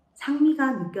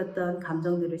 상미가 느꼈던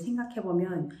감정들을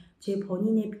생각해보면 제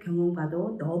본인의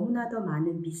경험과도 너무나도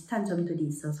많은 비슷한 점들이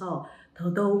있어서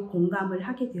더더욱 공감을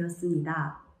하게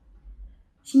되었습니다.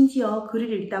 심지어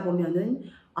글을 읽다 보면은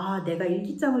내가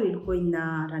일기장을 읽고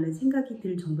있나 라는 생각이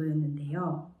들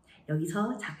정도였는데요.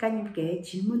 여기서 작가님께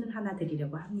질문을 하나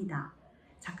드리려고 합니다.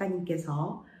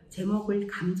 작가님께서 제목을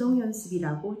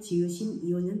감정연습이라고 지으신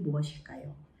이유는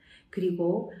무엇일까요?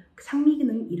 그리고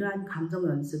상미는 이러한 감정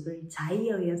연습을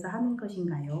자의에 의해서 하는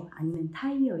것인가요? 아니면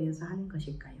타의에 의해서 하는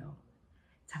것일까요?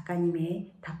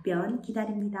 작가님의 답변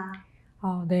기다립니다.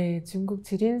 네, 중국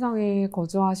지린성에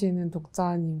거주하시는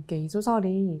독자님께 이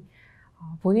소설이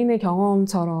본인의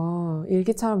경험처럼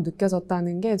일기처럼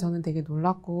느껴졌다는 게 저는 되게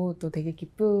놀랍고 또 되게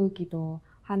기쁘기도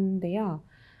한데요.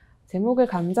 제목을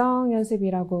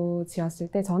감정연습이라고 지었을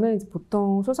때 저는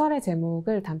보통 소설의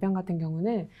제목을 단편 같은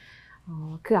경우는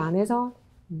그 안에서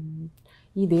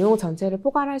이 내용 전체를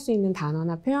포괄할 수 있는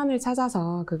단어나 표현을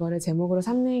찾아서 그거를 제목으로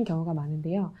삼는 경우가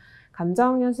많은데요.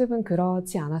 감정 연습은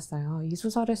그렇지 않았어요. 이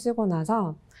소설을 쓰고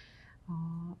나서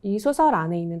이 소설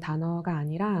안에 있는 단어가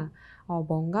아니라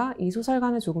뭔가 이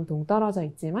소설과는 조금 동떨어져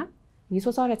있지만 이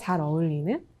소설에 잘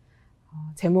어울리는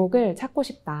제목을 찾고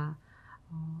싶다.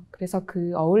 그래서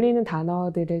그 어울리는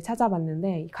단어들을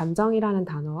찾아봤는데 이 감정이라는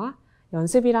단어와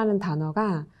연습이라는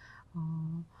단어가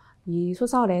이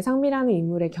소설의 상미라는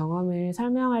인물의 경험을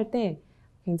설명할 때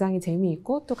굉장히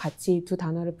재미있고 또 같이 두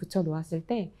단어를 붙여 놓았을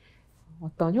때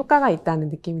어떤 효과가 있다는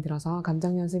느낌이 들어서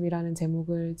감정연습이라는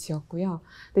제목을 지었고요.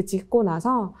 근데 짓고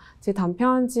나서 제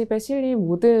단편집에 실린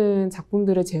모든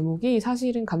작품들의 제목이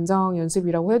사실은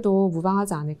감정연습이라고 해도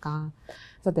무방하지 않을까.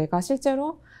 그래서 내가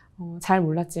실제로 잘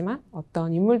몰랐지만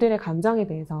어떤 인물들의 감정에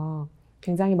대해서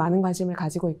굉장히 많은 관심을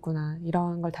가지고 있구나.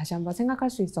 이런 걸 다시 한번 생각할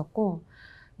수 있었고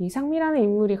이 상미라는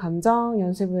인물이 감정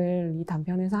연습을 이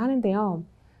단편에서 하는데요.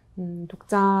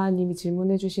 독자님이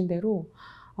질문해 주신 대로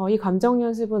이 감정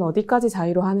연습은 어디까지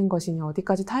자의로 하는 것이냐,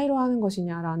 어디까지 타의로 하는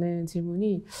것이냐라는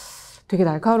질문이 되게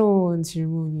날카로운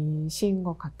질문이신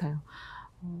것 같아요.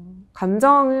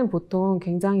 감정은 보통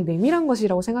굉장히 내밀한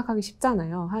것이라고 생각하기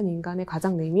쉽잖아요. 한 인간의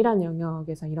가장 내밀한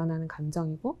영역에서 일어나는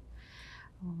감정이고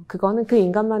그거는 그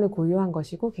인간만의 고유한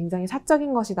것이고 굉장히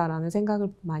사적인 것이다라는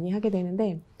생각을 많이 하게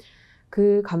되는데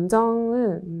그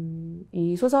감정은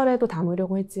이 소설에도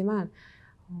담으려고 했지만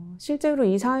실제로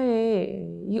이 사회에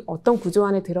이 어떤 구조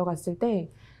안에 들어갔을 때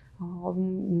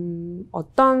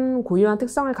어떤 고유한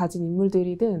특성을 가진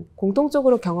인물들이든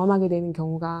공통적으로 경험하게 되는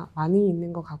경우가 많이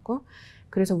있는 것 같고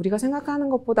그래서 우리가 생각하는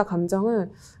것보다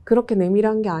감정은 그렇게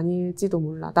내밀한 게 아닐지도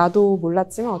몰라. 나도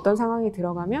몰랐지만 어떤 상황에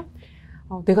들어가면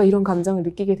내가 이런 감정을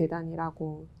느끼게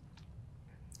되다니라고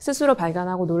스스로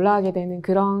발견하고 놀라게 되는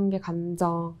그런 게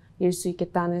감정일 수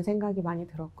있겠다는 생각이 많이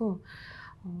들었고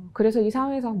그래서 이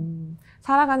사회에서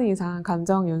살아가는 이상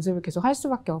감정 연습을 계속 할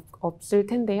수밖에 없을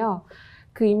텐데요.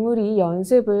 그 인물이 이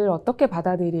연습을 어떻게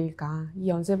받아들일까, 이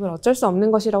연습을 어쩔 수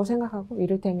없는 것이라고 생각하고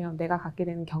이를테면 내가 갖게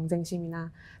되는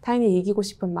경쟁심이나 타인이 이기고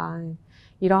싶은 마음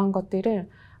이런 것들을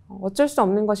어쩔 수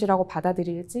없는 것이라고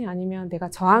받아들일지 아니면 내가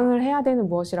저항을 해야 되는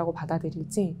무엇이라고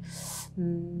받아들일지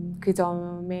그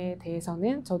점에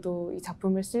대해서는 저도 이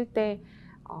작품을 쓸 때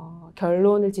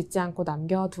결론을 짓지 않고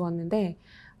남겨두었는데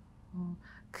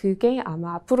그게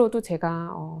아마 앞으로도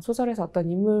제가 소설에서 어떤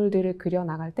인물들을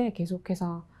그려나갈 때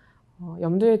계속해서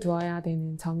염두에 두어야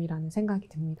되는 점이라는 생각이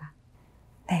듭니다.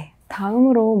 네,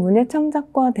 다음으로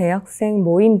문예창작과 대학생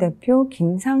모임 대표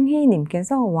김상희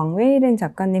님께서 왕웨이롄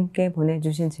작가님께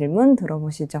보내주신 질문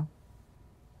들어보시죠.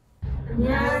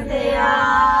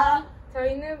 안녕하세요.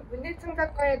 저희는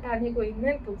문예창작과에 다니고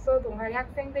있는 독서 동아리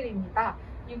학생들입니다.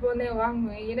 이번에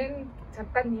왕웨이롄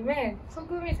작가님의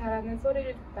소금이 자라는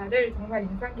소리를 듣다를 정말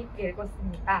인상 깊게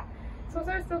읽었습니다.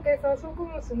 소설 속에서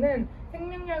소금호수는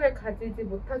생명력을 가지지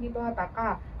못하기도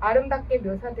하다가 아름답게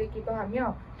묘사되기도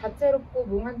하며 다채롭고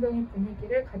몽환적인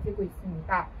분위기를 가지고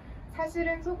있습니다.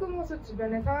 사실은 소금호수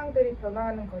주변의 상황들이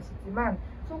변화하는 것이지만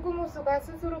소금호수가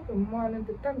스스로 변모하는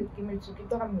듯한 느낌을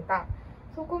주기도 합니다.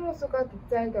 소금호수가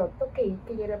독자에게 어떻게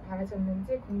읽히기를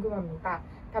바라셨는지 궁금합니다.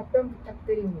 답변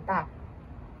부탁드립니다.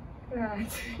 하나,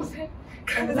 둘, 셋.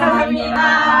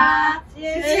 감사합니다.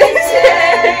 谢谢。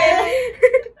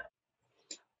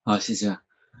 好，谢谢。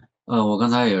我刚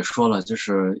才也说了，就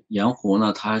是盐湖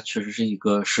呢，它确实是一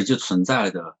个实际存在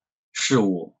的事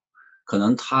物，可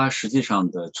能它实际上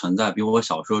的存在比我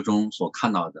小说中所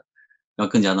看到的要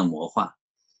更加的魔幻。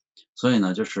所以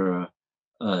呢，就是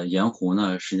盐湖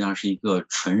呢，实际上是一个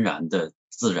纯然的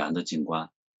自然的景观，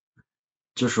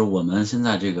就是我们现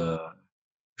在这个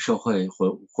社会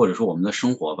或者说我们的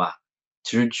生活吧，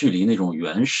其实距离那种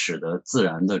原始的自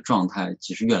然的状态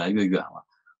其实越来越远了。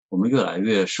我们越来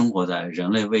越生活在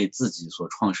人类为自己所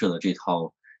创设的这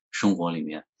套生活里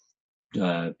面，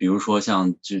比如说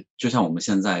就像我们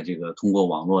现在这个通过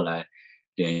网络来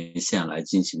连线来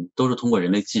进行，都是通过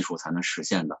人类技术才能实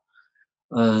现的。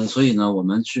所以呢，我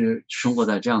们去生活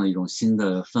在这样的一种新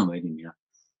的氛围里面，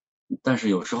但是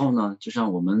有时候呢，就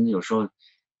像我们有时候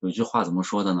有一句话怎么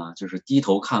说的呢？就是低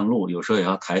头看路，有时候也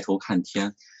要抬头看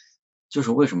天。就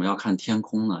是为什么要看天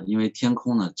空呢？因为天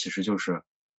空呢，其实就是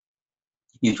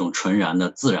一种纯然的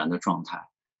自然的状态，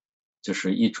就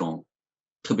是一种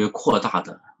特别扩大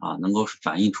的能够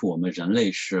反映出我们人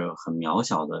类是很渺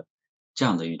小的这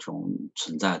样的一种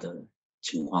存在的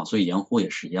情况。所以盐湖也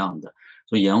是一样的，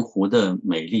所以盐湖的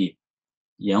美丽，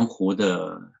盐湖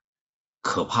的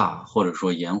可怕，或者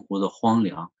说盐湖的荒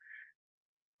凉，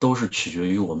都是取决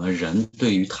于我们人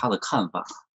对于它的看法。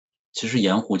其实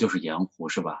盐湖就是盐湖，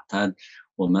是吧？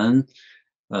我们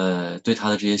对它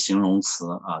的这些形容词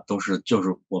就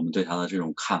是我们对它的这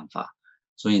种看法。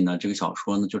所以呢，这个小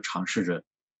说呢就尝试着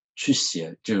去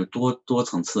写这个多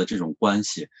层次的这种关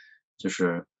系，就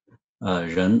是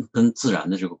人跟自然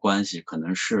的这个关系，可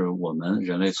能是我们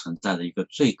人类存在的一个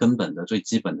最根本的、最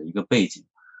基本的一个背景。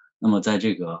那么在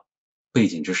这个背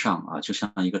景之上就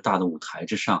像一个大的舞台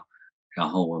之上，然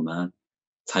后我们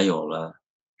才有了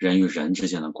人与人之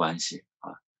间的关系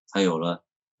才有了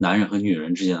男人和女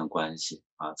人之间的关系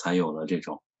才有了这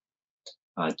种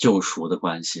救赎的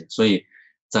关系。所以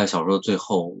在小说的最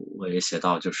后我也写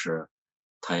到，就是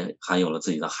他还有了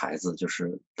自己的孩子，就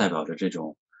是代表着这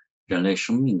种人类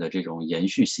生命的这种延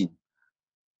续性。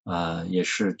也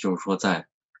是就是说在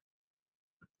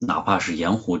哪怕是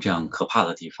盐湖这样可怕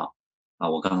的地方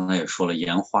我刚才也说了，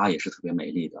盐花也是特别美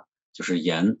丽的，就是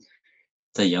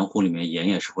在盐湖里面盐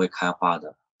也是会开花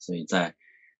的。所以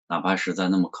哪怕是在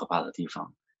那么可怕的地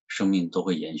方，生命都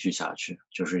会延续下去，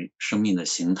就是生命的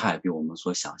形态比我们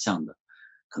所想象的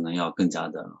可能要更加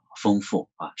的丰富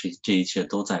这一切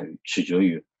都取决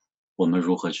于我们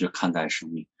如何去看待生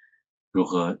命，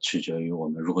取决于我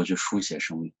们如何去书写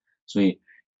生命。所以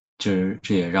这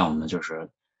也让我们就是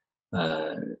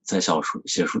在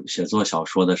写作小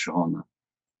说的时候呢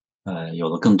有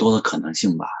了更多的可能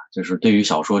性吧。就是对于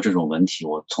小说这种文体，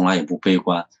我从来也不悲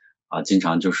观经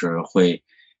常就是会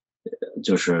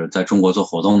就是在中国做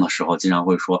活动的时候，经常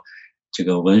会说这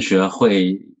个文学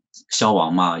会消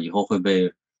亡吗？以后会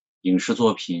被影视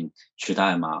作品取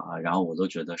代吗？然后我都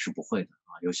觉得是不会的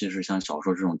尤其是像小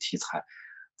说这种题材，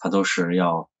它都是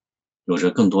要有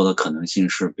着更多的可能性，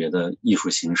是别的艺术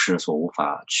形式所无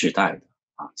法取代的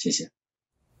谢谢。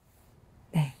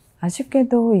 네,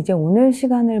 아쉽게도 이제 오늘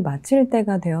시간을 마칠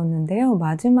때가 되었는데요.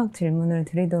 마지막 질문을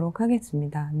드리도록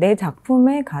하겠습니다. 내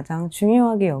작품에 가장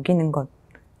중요하게 여기는 것,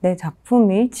 내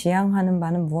작품이 지향하는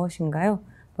바는 무엇인가요?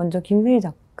 먼저 김세희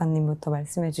작가님부터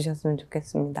말씀해 주셨으면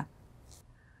좋겠습니다.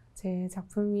 제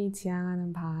작품이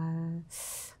지향하는 바...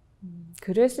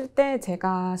 글을 쓸 때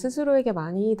제가 스스로에게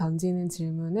많이 던지는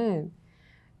질문은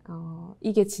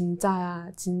이게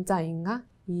진짜인가?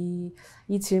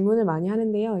 이 질문을 많이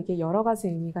하는데요. 이게 여러 가지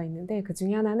의미가 있는데 그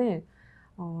중에 하나는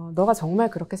너가 정말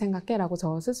그렇게 생각해? 라고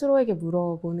저 스스로에게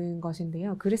물어보는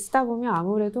것인데요. 글을 쓰다 보면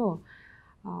아무래도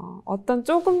어떤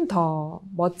조금 더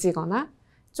멋지거나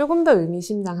조금 더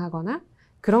의미심장하거나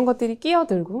그런 것들이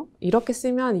끼어들고 이렇게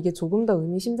쓰면 이게 조금 더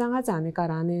의미심장하지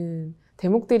않을까라는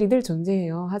대목들이 늘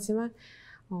존재해요. 하지만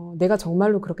내가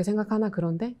정말로 그렇게 생각하나?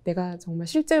 그런데 내가 정말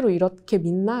실제로 이렇게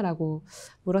믿나? 라고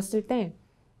물었을 때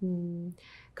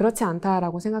그렇지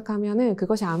않다라고 생각하면은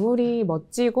그것이 아무리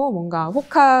멋지고 뭔가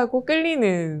혹하고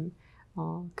끌리는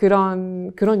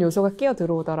그런 요소가 끼어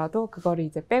들어오더라도 그거를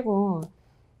이제 빼고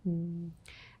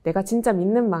내가 진짜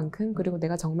믿는 만큼 그리고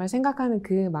내가 정말 생각하는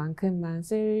그만큼만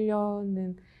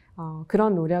쓰려는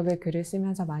그런 노력을 글을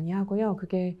쓰면서 많이 하고요.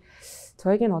 그게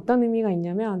저에겐 어떤 의미가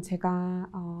있냐면 제가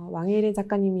왕예린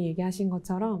작가님이 얘기하신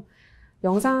것처럼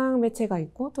영상 매체가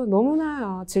있고 또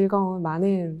너무나 즐거운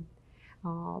많은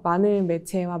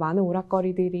매체와 많은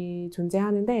오락거리들이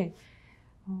존재하는데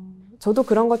저도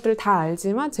그런 것들을 다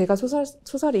알지만 제가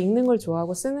소설을 읽는 걸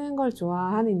좋아하고 쓰는 걸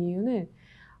좋아하는 이유는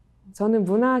저는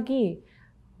문학이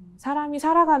사람이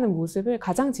살아가는 모습을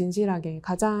가장 진실하게,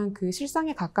 가장 그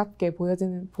실상에 가깝게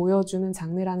보여주는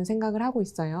장르라는 생각을 하고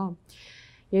있어요.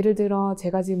 예를 들어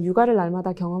제가 지금 육아를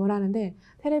날마다 경험을 하는데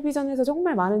텔레비전에서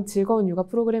정말 많은 즐거운 육아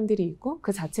프로그램들이 있고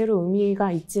그 자체로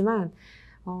의미가 있지만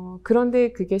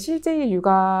그런데 그게 실제의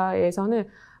육아에서는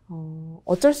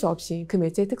어쩔 수 없이 그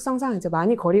매체의 특성상 이제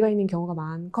많이 거리가 있는 경우가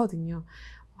많거든요.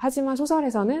 하지만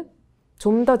소설에서는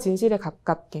좀 더 진실에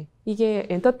가깝게 이게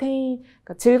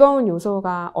그러니까 즐거운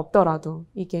요소가 없더라도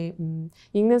이게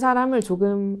읽는 사람을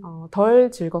조금 덜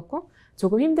즐겁고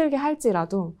조금 힘들게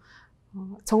할지라도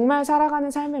정말 살아가는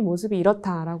삶의 모습이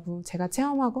이렇다라고 제가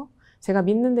체험하고 제가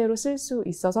믿는 대로 쓸 수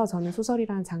있어서 저는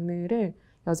소설이라는 장르를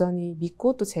여전히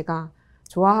믿고 또 제가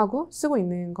좋아하고 쓰고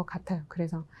있는 것 같아요.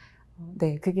 그래서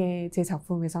네, 그게 제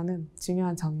작품에서는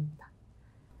중요한 점입니다.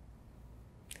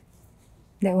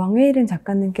 네, 왕웨이른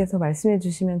작가님께서 말씀해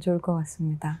주시면 좋을 것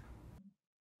같습니다.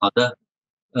 好的，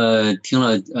听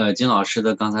了金老师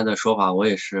的刚才的说法，我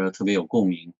也是特别有共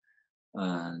鸣。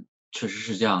确实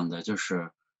是这样的，就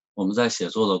是我们在写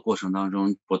作的过程当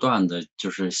中，不断的就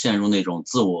是陷入那种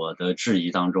自我的质疑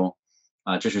当中，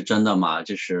这是真的吗？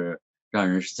这是让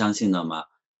人相信的吗？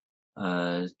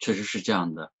确实是这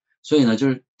样的。所以呢，就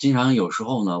是经常有时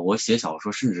候呢，我写小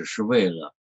说甚至是为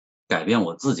了改变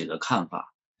我自己的看法。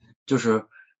就是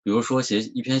比如说写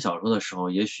一篇小说的时候，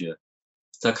也许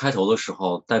在开头的时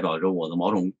候代表着我的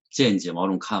某种见解、某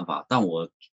种看法，但我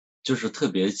就是特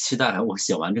别期待我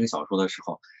写完这个小说的时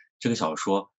候，这个小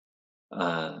说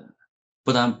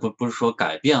不是说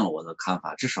改变了我的看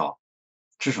法，至少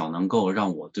能够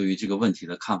让我对于这个问题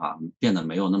的看法变得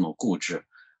没有那么固执，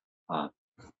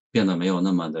变得没有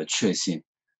那么的确信。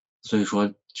所以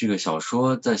说这个小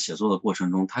说在写作的过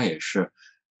程中，它也是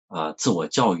自我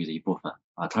教育的一部分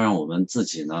它让我们自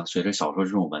己呢，随着小说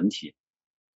这种文体，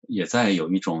也在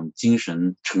有一种精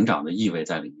神成长的意味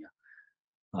在里面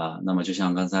那么就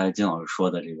像刚才金老师说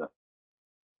的这个，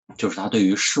就是他对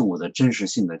于事物的真实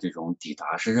性的这种抵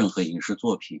达，是任何影视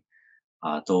作品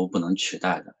都不能取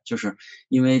代的。就是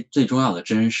因为最重要的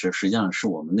真实，实际上是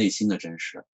我们内心的真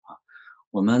实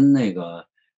我们那个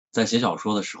在写小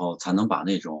说的时候，才能把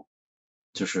那种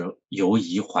就是犹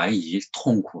疑、怀疑、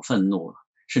痛苦、愤怒，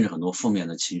甚至很多负面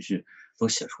的情绪都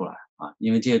写出来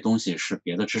因为这些东西是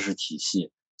别的知识体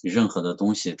系，你任何的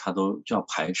东西它都就要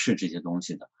排斥这些东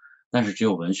西的，但是只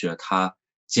有文学它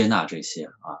接纳这些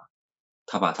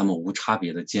它把它们无差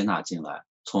别的接纳进来，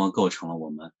从而构成了我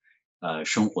们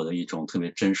生活的一种特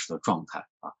别真实的状态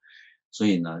所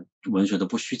以呢，文学的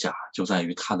不虚假就在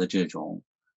于它的这种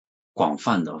广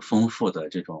泛的、丰富的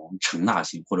这种承纳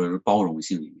性或者是包容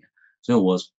性里面。所以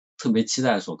我特别期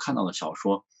待所看到的小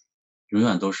说，永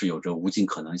远都是有着无尽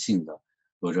可能性的，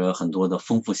有着很多的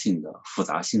丰富性的、复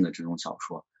杂性的这种小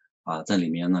说在里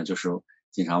面呢，就是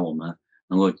经常我们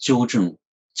能够校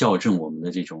正我们的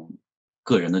这种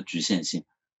个人的局限性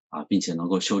并且能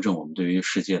够修正我们对于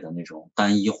世界的那种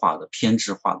单一化的、偏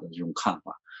执化的这种看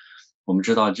法。我们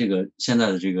知道这个现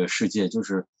在的这个世界就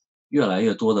是越来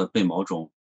越多的被某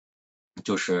种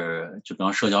就比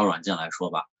方社交软件来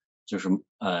说吧，就是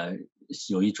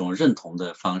有一种认同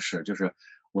的方式，就是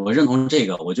我认同这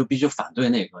个，我就必须反对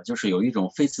那个，就是有一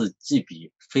种非此即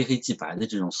彼、非黑即白的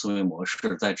这种思维模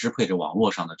式在支配着网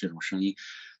络上的这种声音。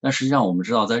但实际上我们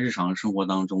知道，在日常生活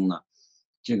当中呢，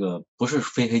这个不是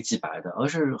非黑即白的，而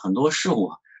是很多事物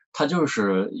它就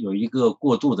是有一个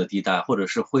过渡的地带，或者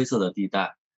是灰色的地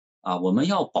带我们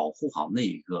要保护好那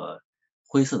一个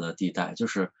灰色的地带，就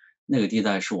是那个地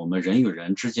带是我们人与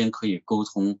人之间可以沟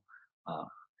通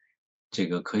这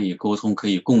个可以沟通、可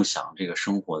以共享这个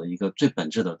生活的一个最本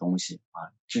质的东西啊。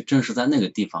这正是在那个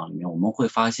地方里面，我们会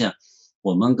发现，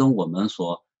我们跟我们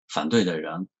所反对的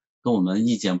人，跟我们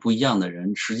意见不一样的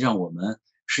人，实际上我们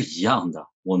是一样的，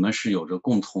我们是有着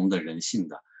共同的人性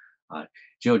的啊。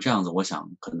只有这样子，我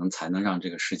想可能才能让这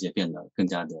个世界变得更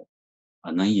加的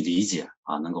能以理解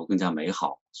啊，能够更加美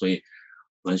好。所以，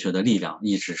文学的力量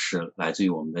一直是来自于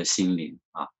我们的心灵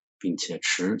啊，并且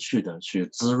持续的去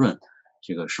滋润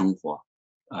这个生活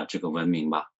这个文明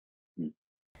吧。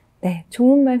네,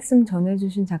 좋은 말씀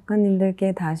전해주신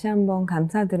작가님들께 다시 한번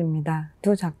감사드립니다.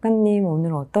 두 작가님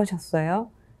오늘 어떠셨어요?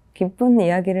 기쁜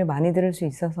이야기를 많이 들을 수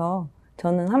있어서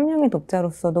저는 한 명의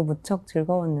독자로서도 무척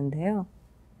즐거웠는데요.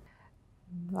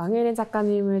 왕예린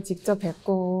작가님을 직접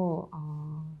뵙고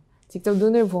직접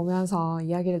눈을 보면서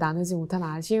이야기를 나누지 못한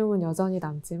아쉬움은 여전히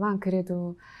남지만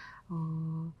그래도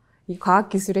이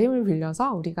과학기술의 힘을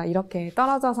빌려서 우리가 이렇게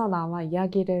떨어져서나마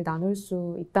이야기를 나눌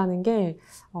수 있다는 게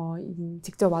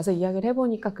직접 와서 이야기를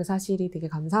해보니까 그 사실이 되게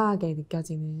감사하게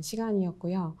느껴지는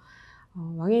시간이었고요.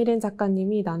 왕예린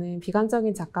작가님이 나는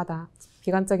비관적인 작가다,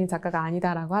 비관적인 작가가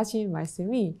아니다라고 하신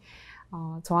말씀이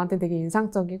저한테 되게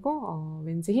인상적이고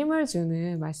왠지 힘을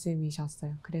주는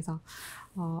말씀이셨어요. 그래서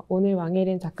오늘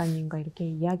왕예린 작가님과 이렇게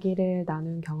이야기를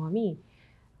나눈 경험이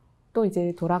또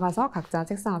이제 돌아가서 각자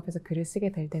책상 앞에서 글을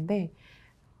쓰게 될 텐데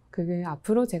그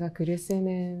앞으로 제가 글을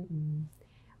쓸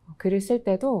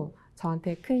때도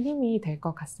저한테 큰 힘이 될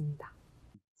것 같습니다.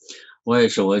 我也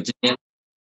是，我今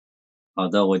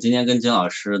天跟金老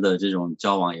师的这种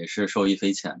交往也是受益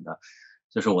匪浅的。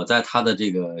就是我在他的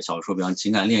这个小说，比方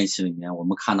情感练习里面，我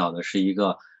们看到的是一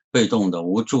个被动的、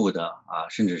无助的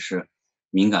甚至是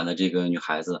敏感的这个女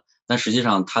孩子。但实际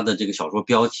上他的这个小说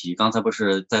标题，刚才不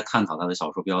是在探讨他的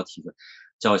小说标题的，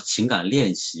叫情感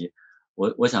练习。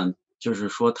我想就是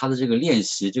说他的这个练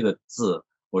习这个字，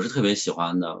我是特别喜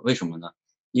欢的。为什么呢？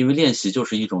因为练习就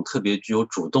是一种特别具有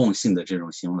主动性的这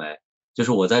种行为，就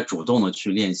是我在主动的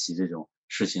去练习这种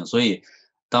事情。所以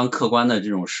当客观的这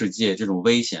种世界，这种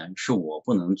危险是我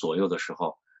不能左右的时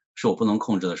候，是我不能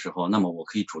控制的时候，那么我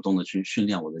可以主动的去训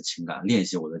练我的情感，练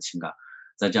习我的情感，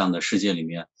在这样的世界里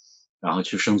面然后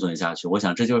去生存下去。我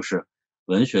想这就是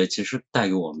文学其实带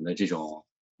给我们的这种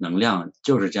能量，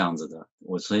就是这样子的。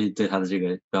我所以对他的这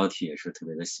个标题也是特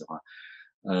别的喜欢。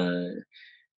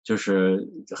就是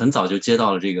很早就接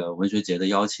到了这个文学节的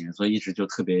邀请，所以一直就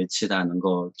特别期待能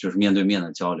够就是面对面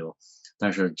的交流。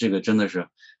但是这个真的是，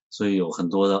所以有很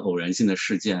多的偶然性的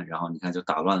事件，然后你看就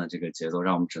打乱了这个节奏，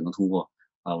让我们只能通过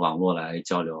网络来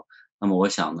交流。那么我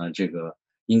想呢，这个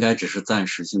应该只是暂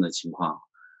时性的情况。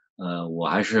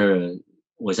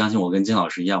我相信我跟金老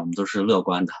师一样，我们都是乐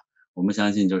观的。我们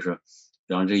相信就是，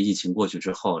比方这个疫情过去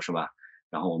之后，是吧？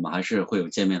然后我们还是会有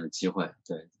见面的机会。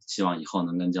对，希望以后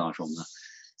能跟金老师我们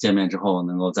见面之后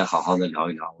能够再好好的聊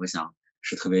一聊，我想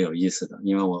是特别有意思的，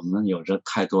因为我们有着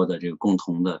太多的这个共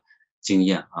同的经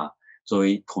验作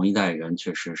为同一代人，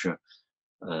确实是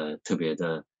特别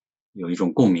的有一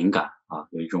种共鸣感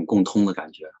有一种共通的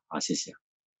感觉谢谢。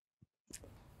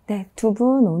 네, 두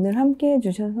분 오늘 함께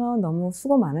해주셔서 너무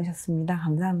수고 많으셨습니다.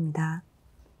 감사합니다.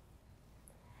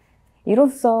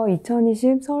 이로써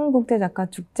 2020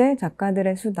 서울국제작가축제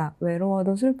작가들의 수다,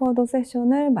 외로워도 슬퍼도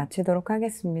세션을 마치도록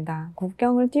하겠습니다.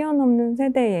 국경을 뛰어넘는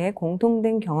세대의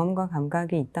공통된 경험과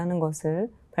감각이 있다는 것을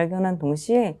발견한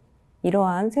동시에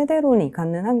이러한 세대론이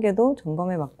갖는 한계도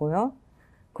점검해봤고요.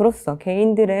 그로써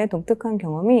개인들의 독특한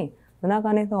경험이 문학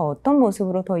안에서 어떤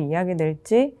모습으로 더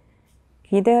이야기될지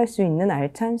기대할 수 있는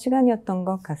알찬 시간이었던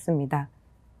것 같습니다.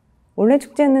 올해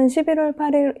축제는 11월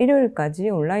 8일 일요일까지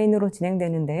온라인으로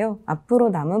진행되는데요. 앞으로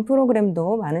남은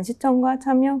프로그램도 많은 시청과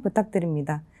참여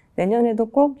부탁드립니다. 내년에도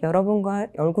꼭 여러분과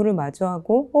얼굴을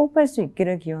마주하고 호흡할 수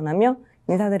있기를 기원하며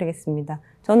인사드리겠습니다.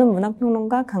 저는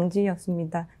문학평론가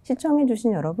강지희였습니다.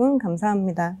 시청해주신 여러분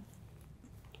감사합니다.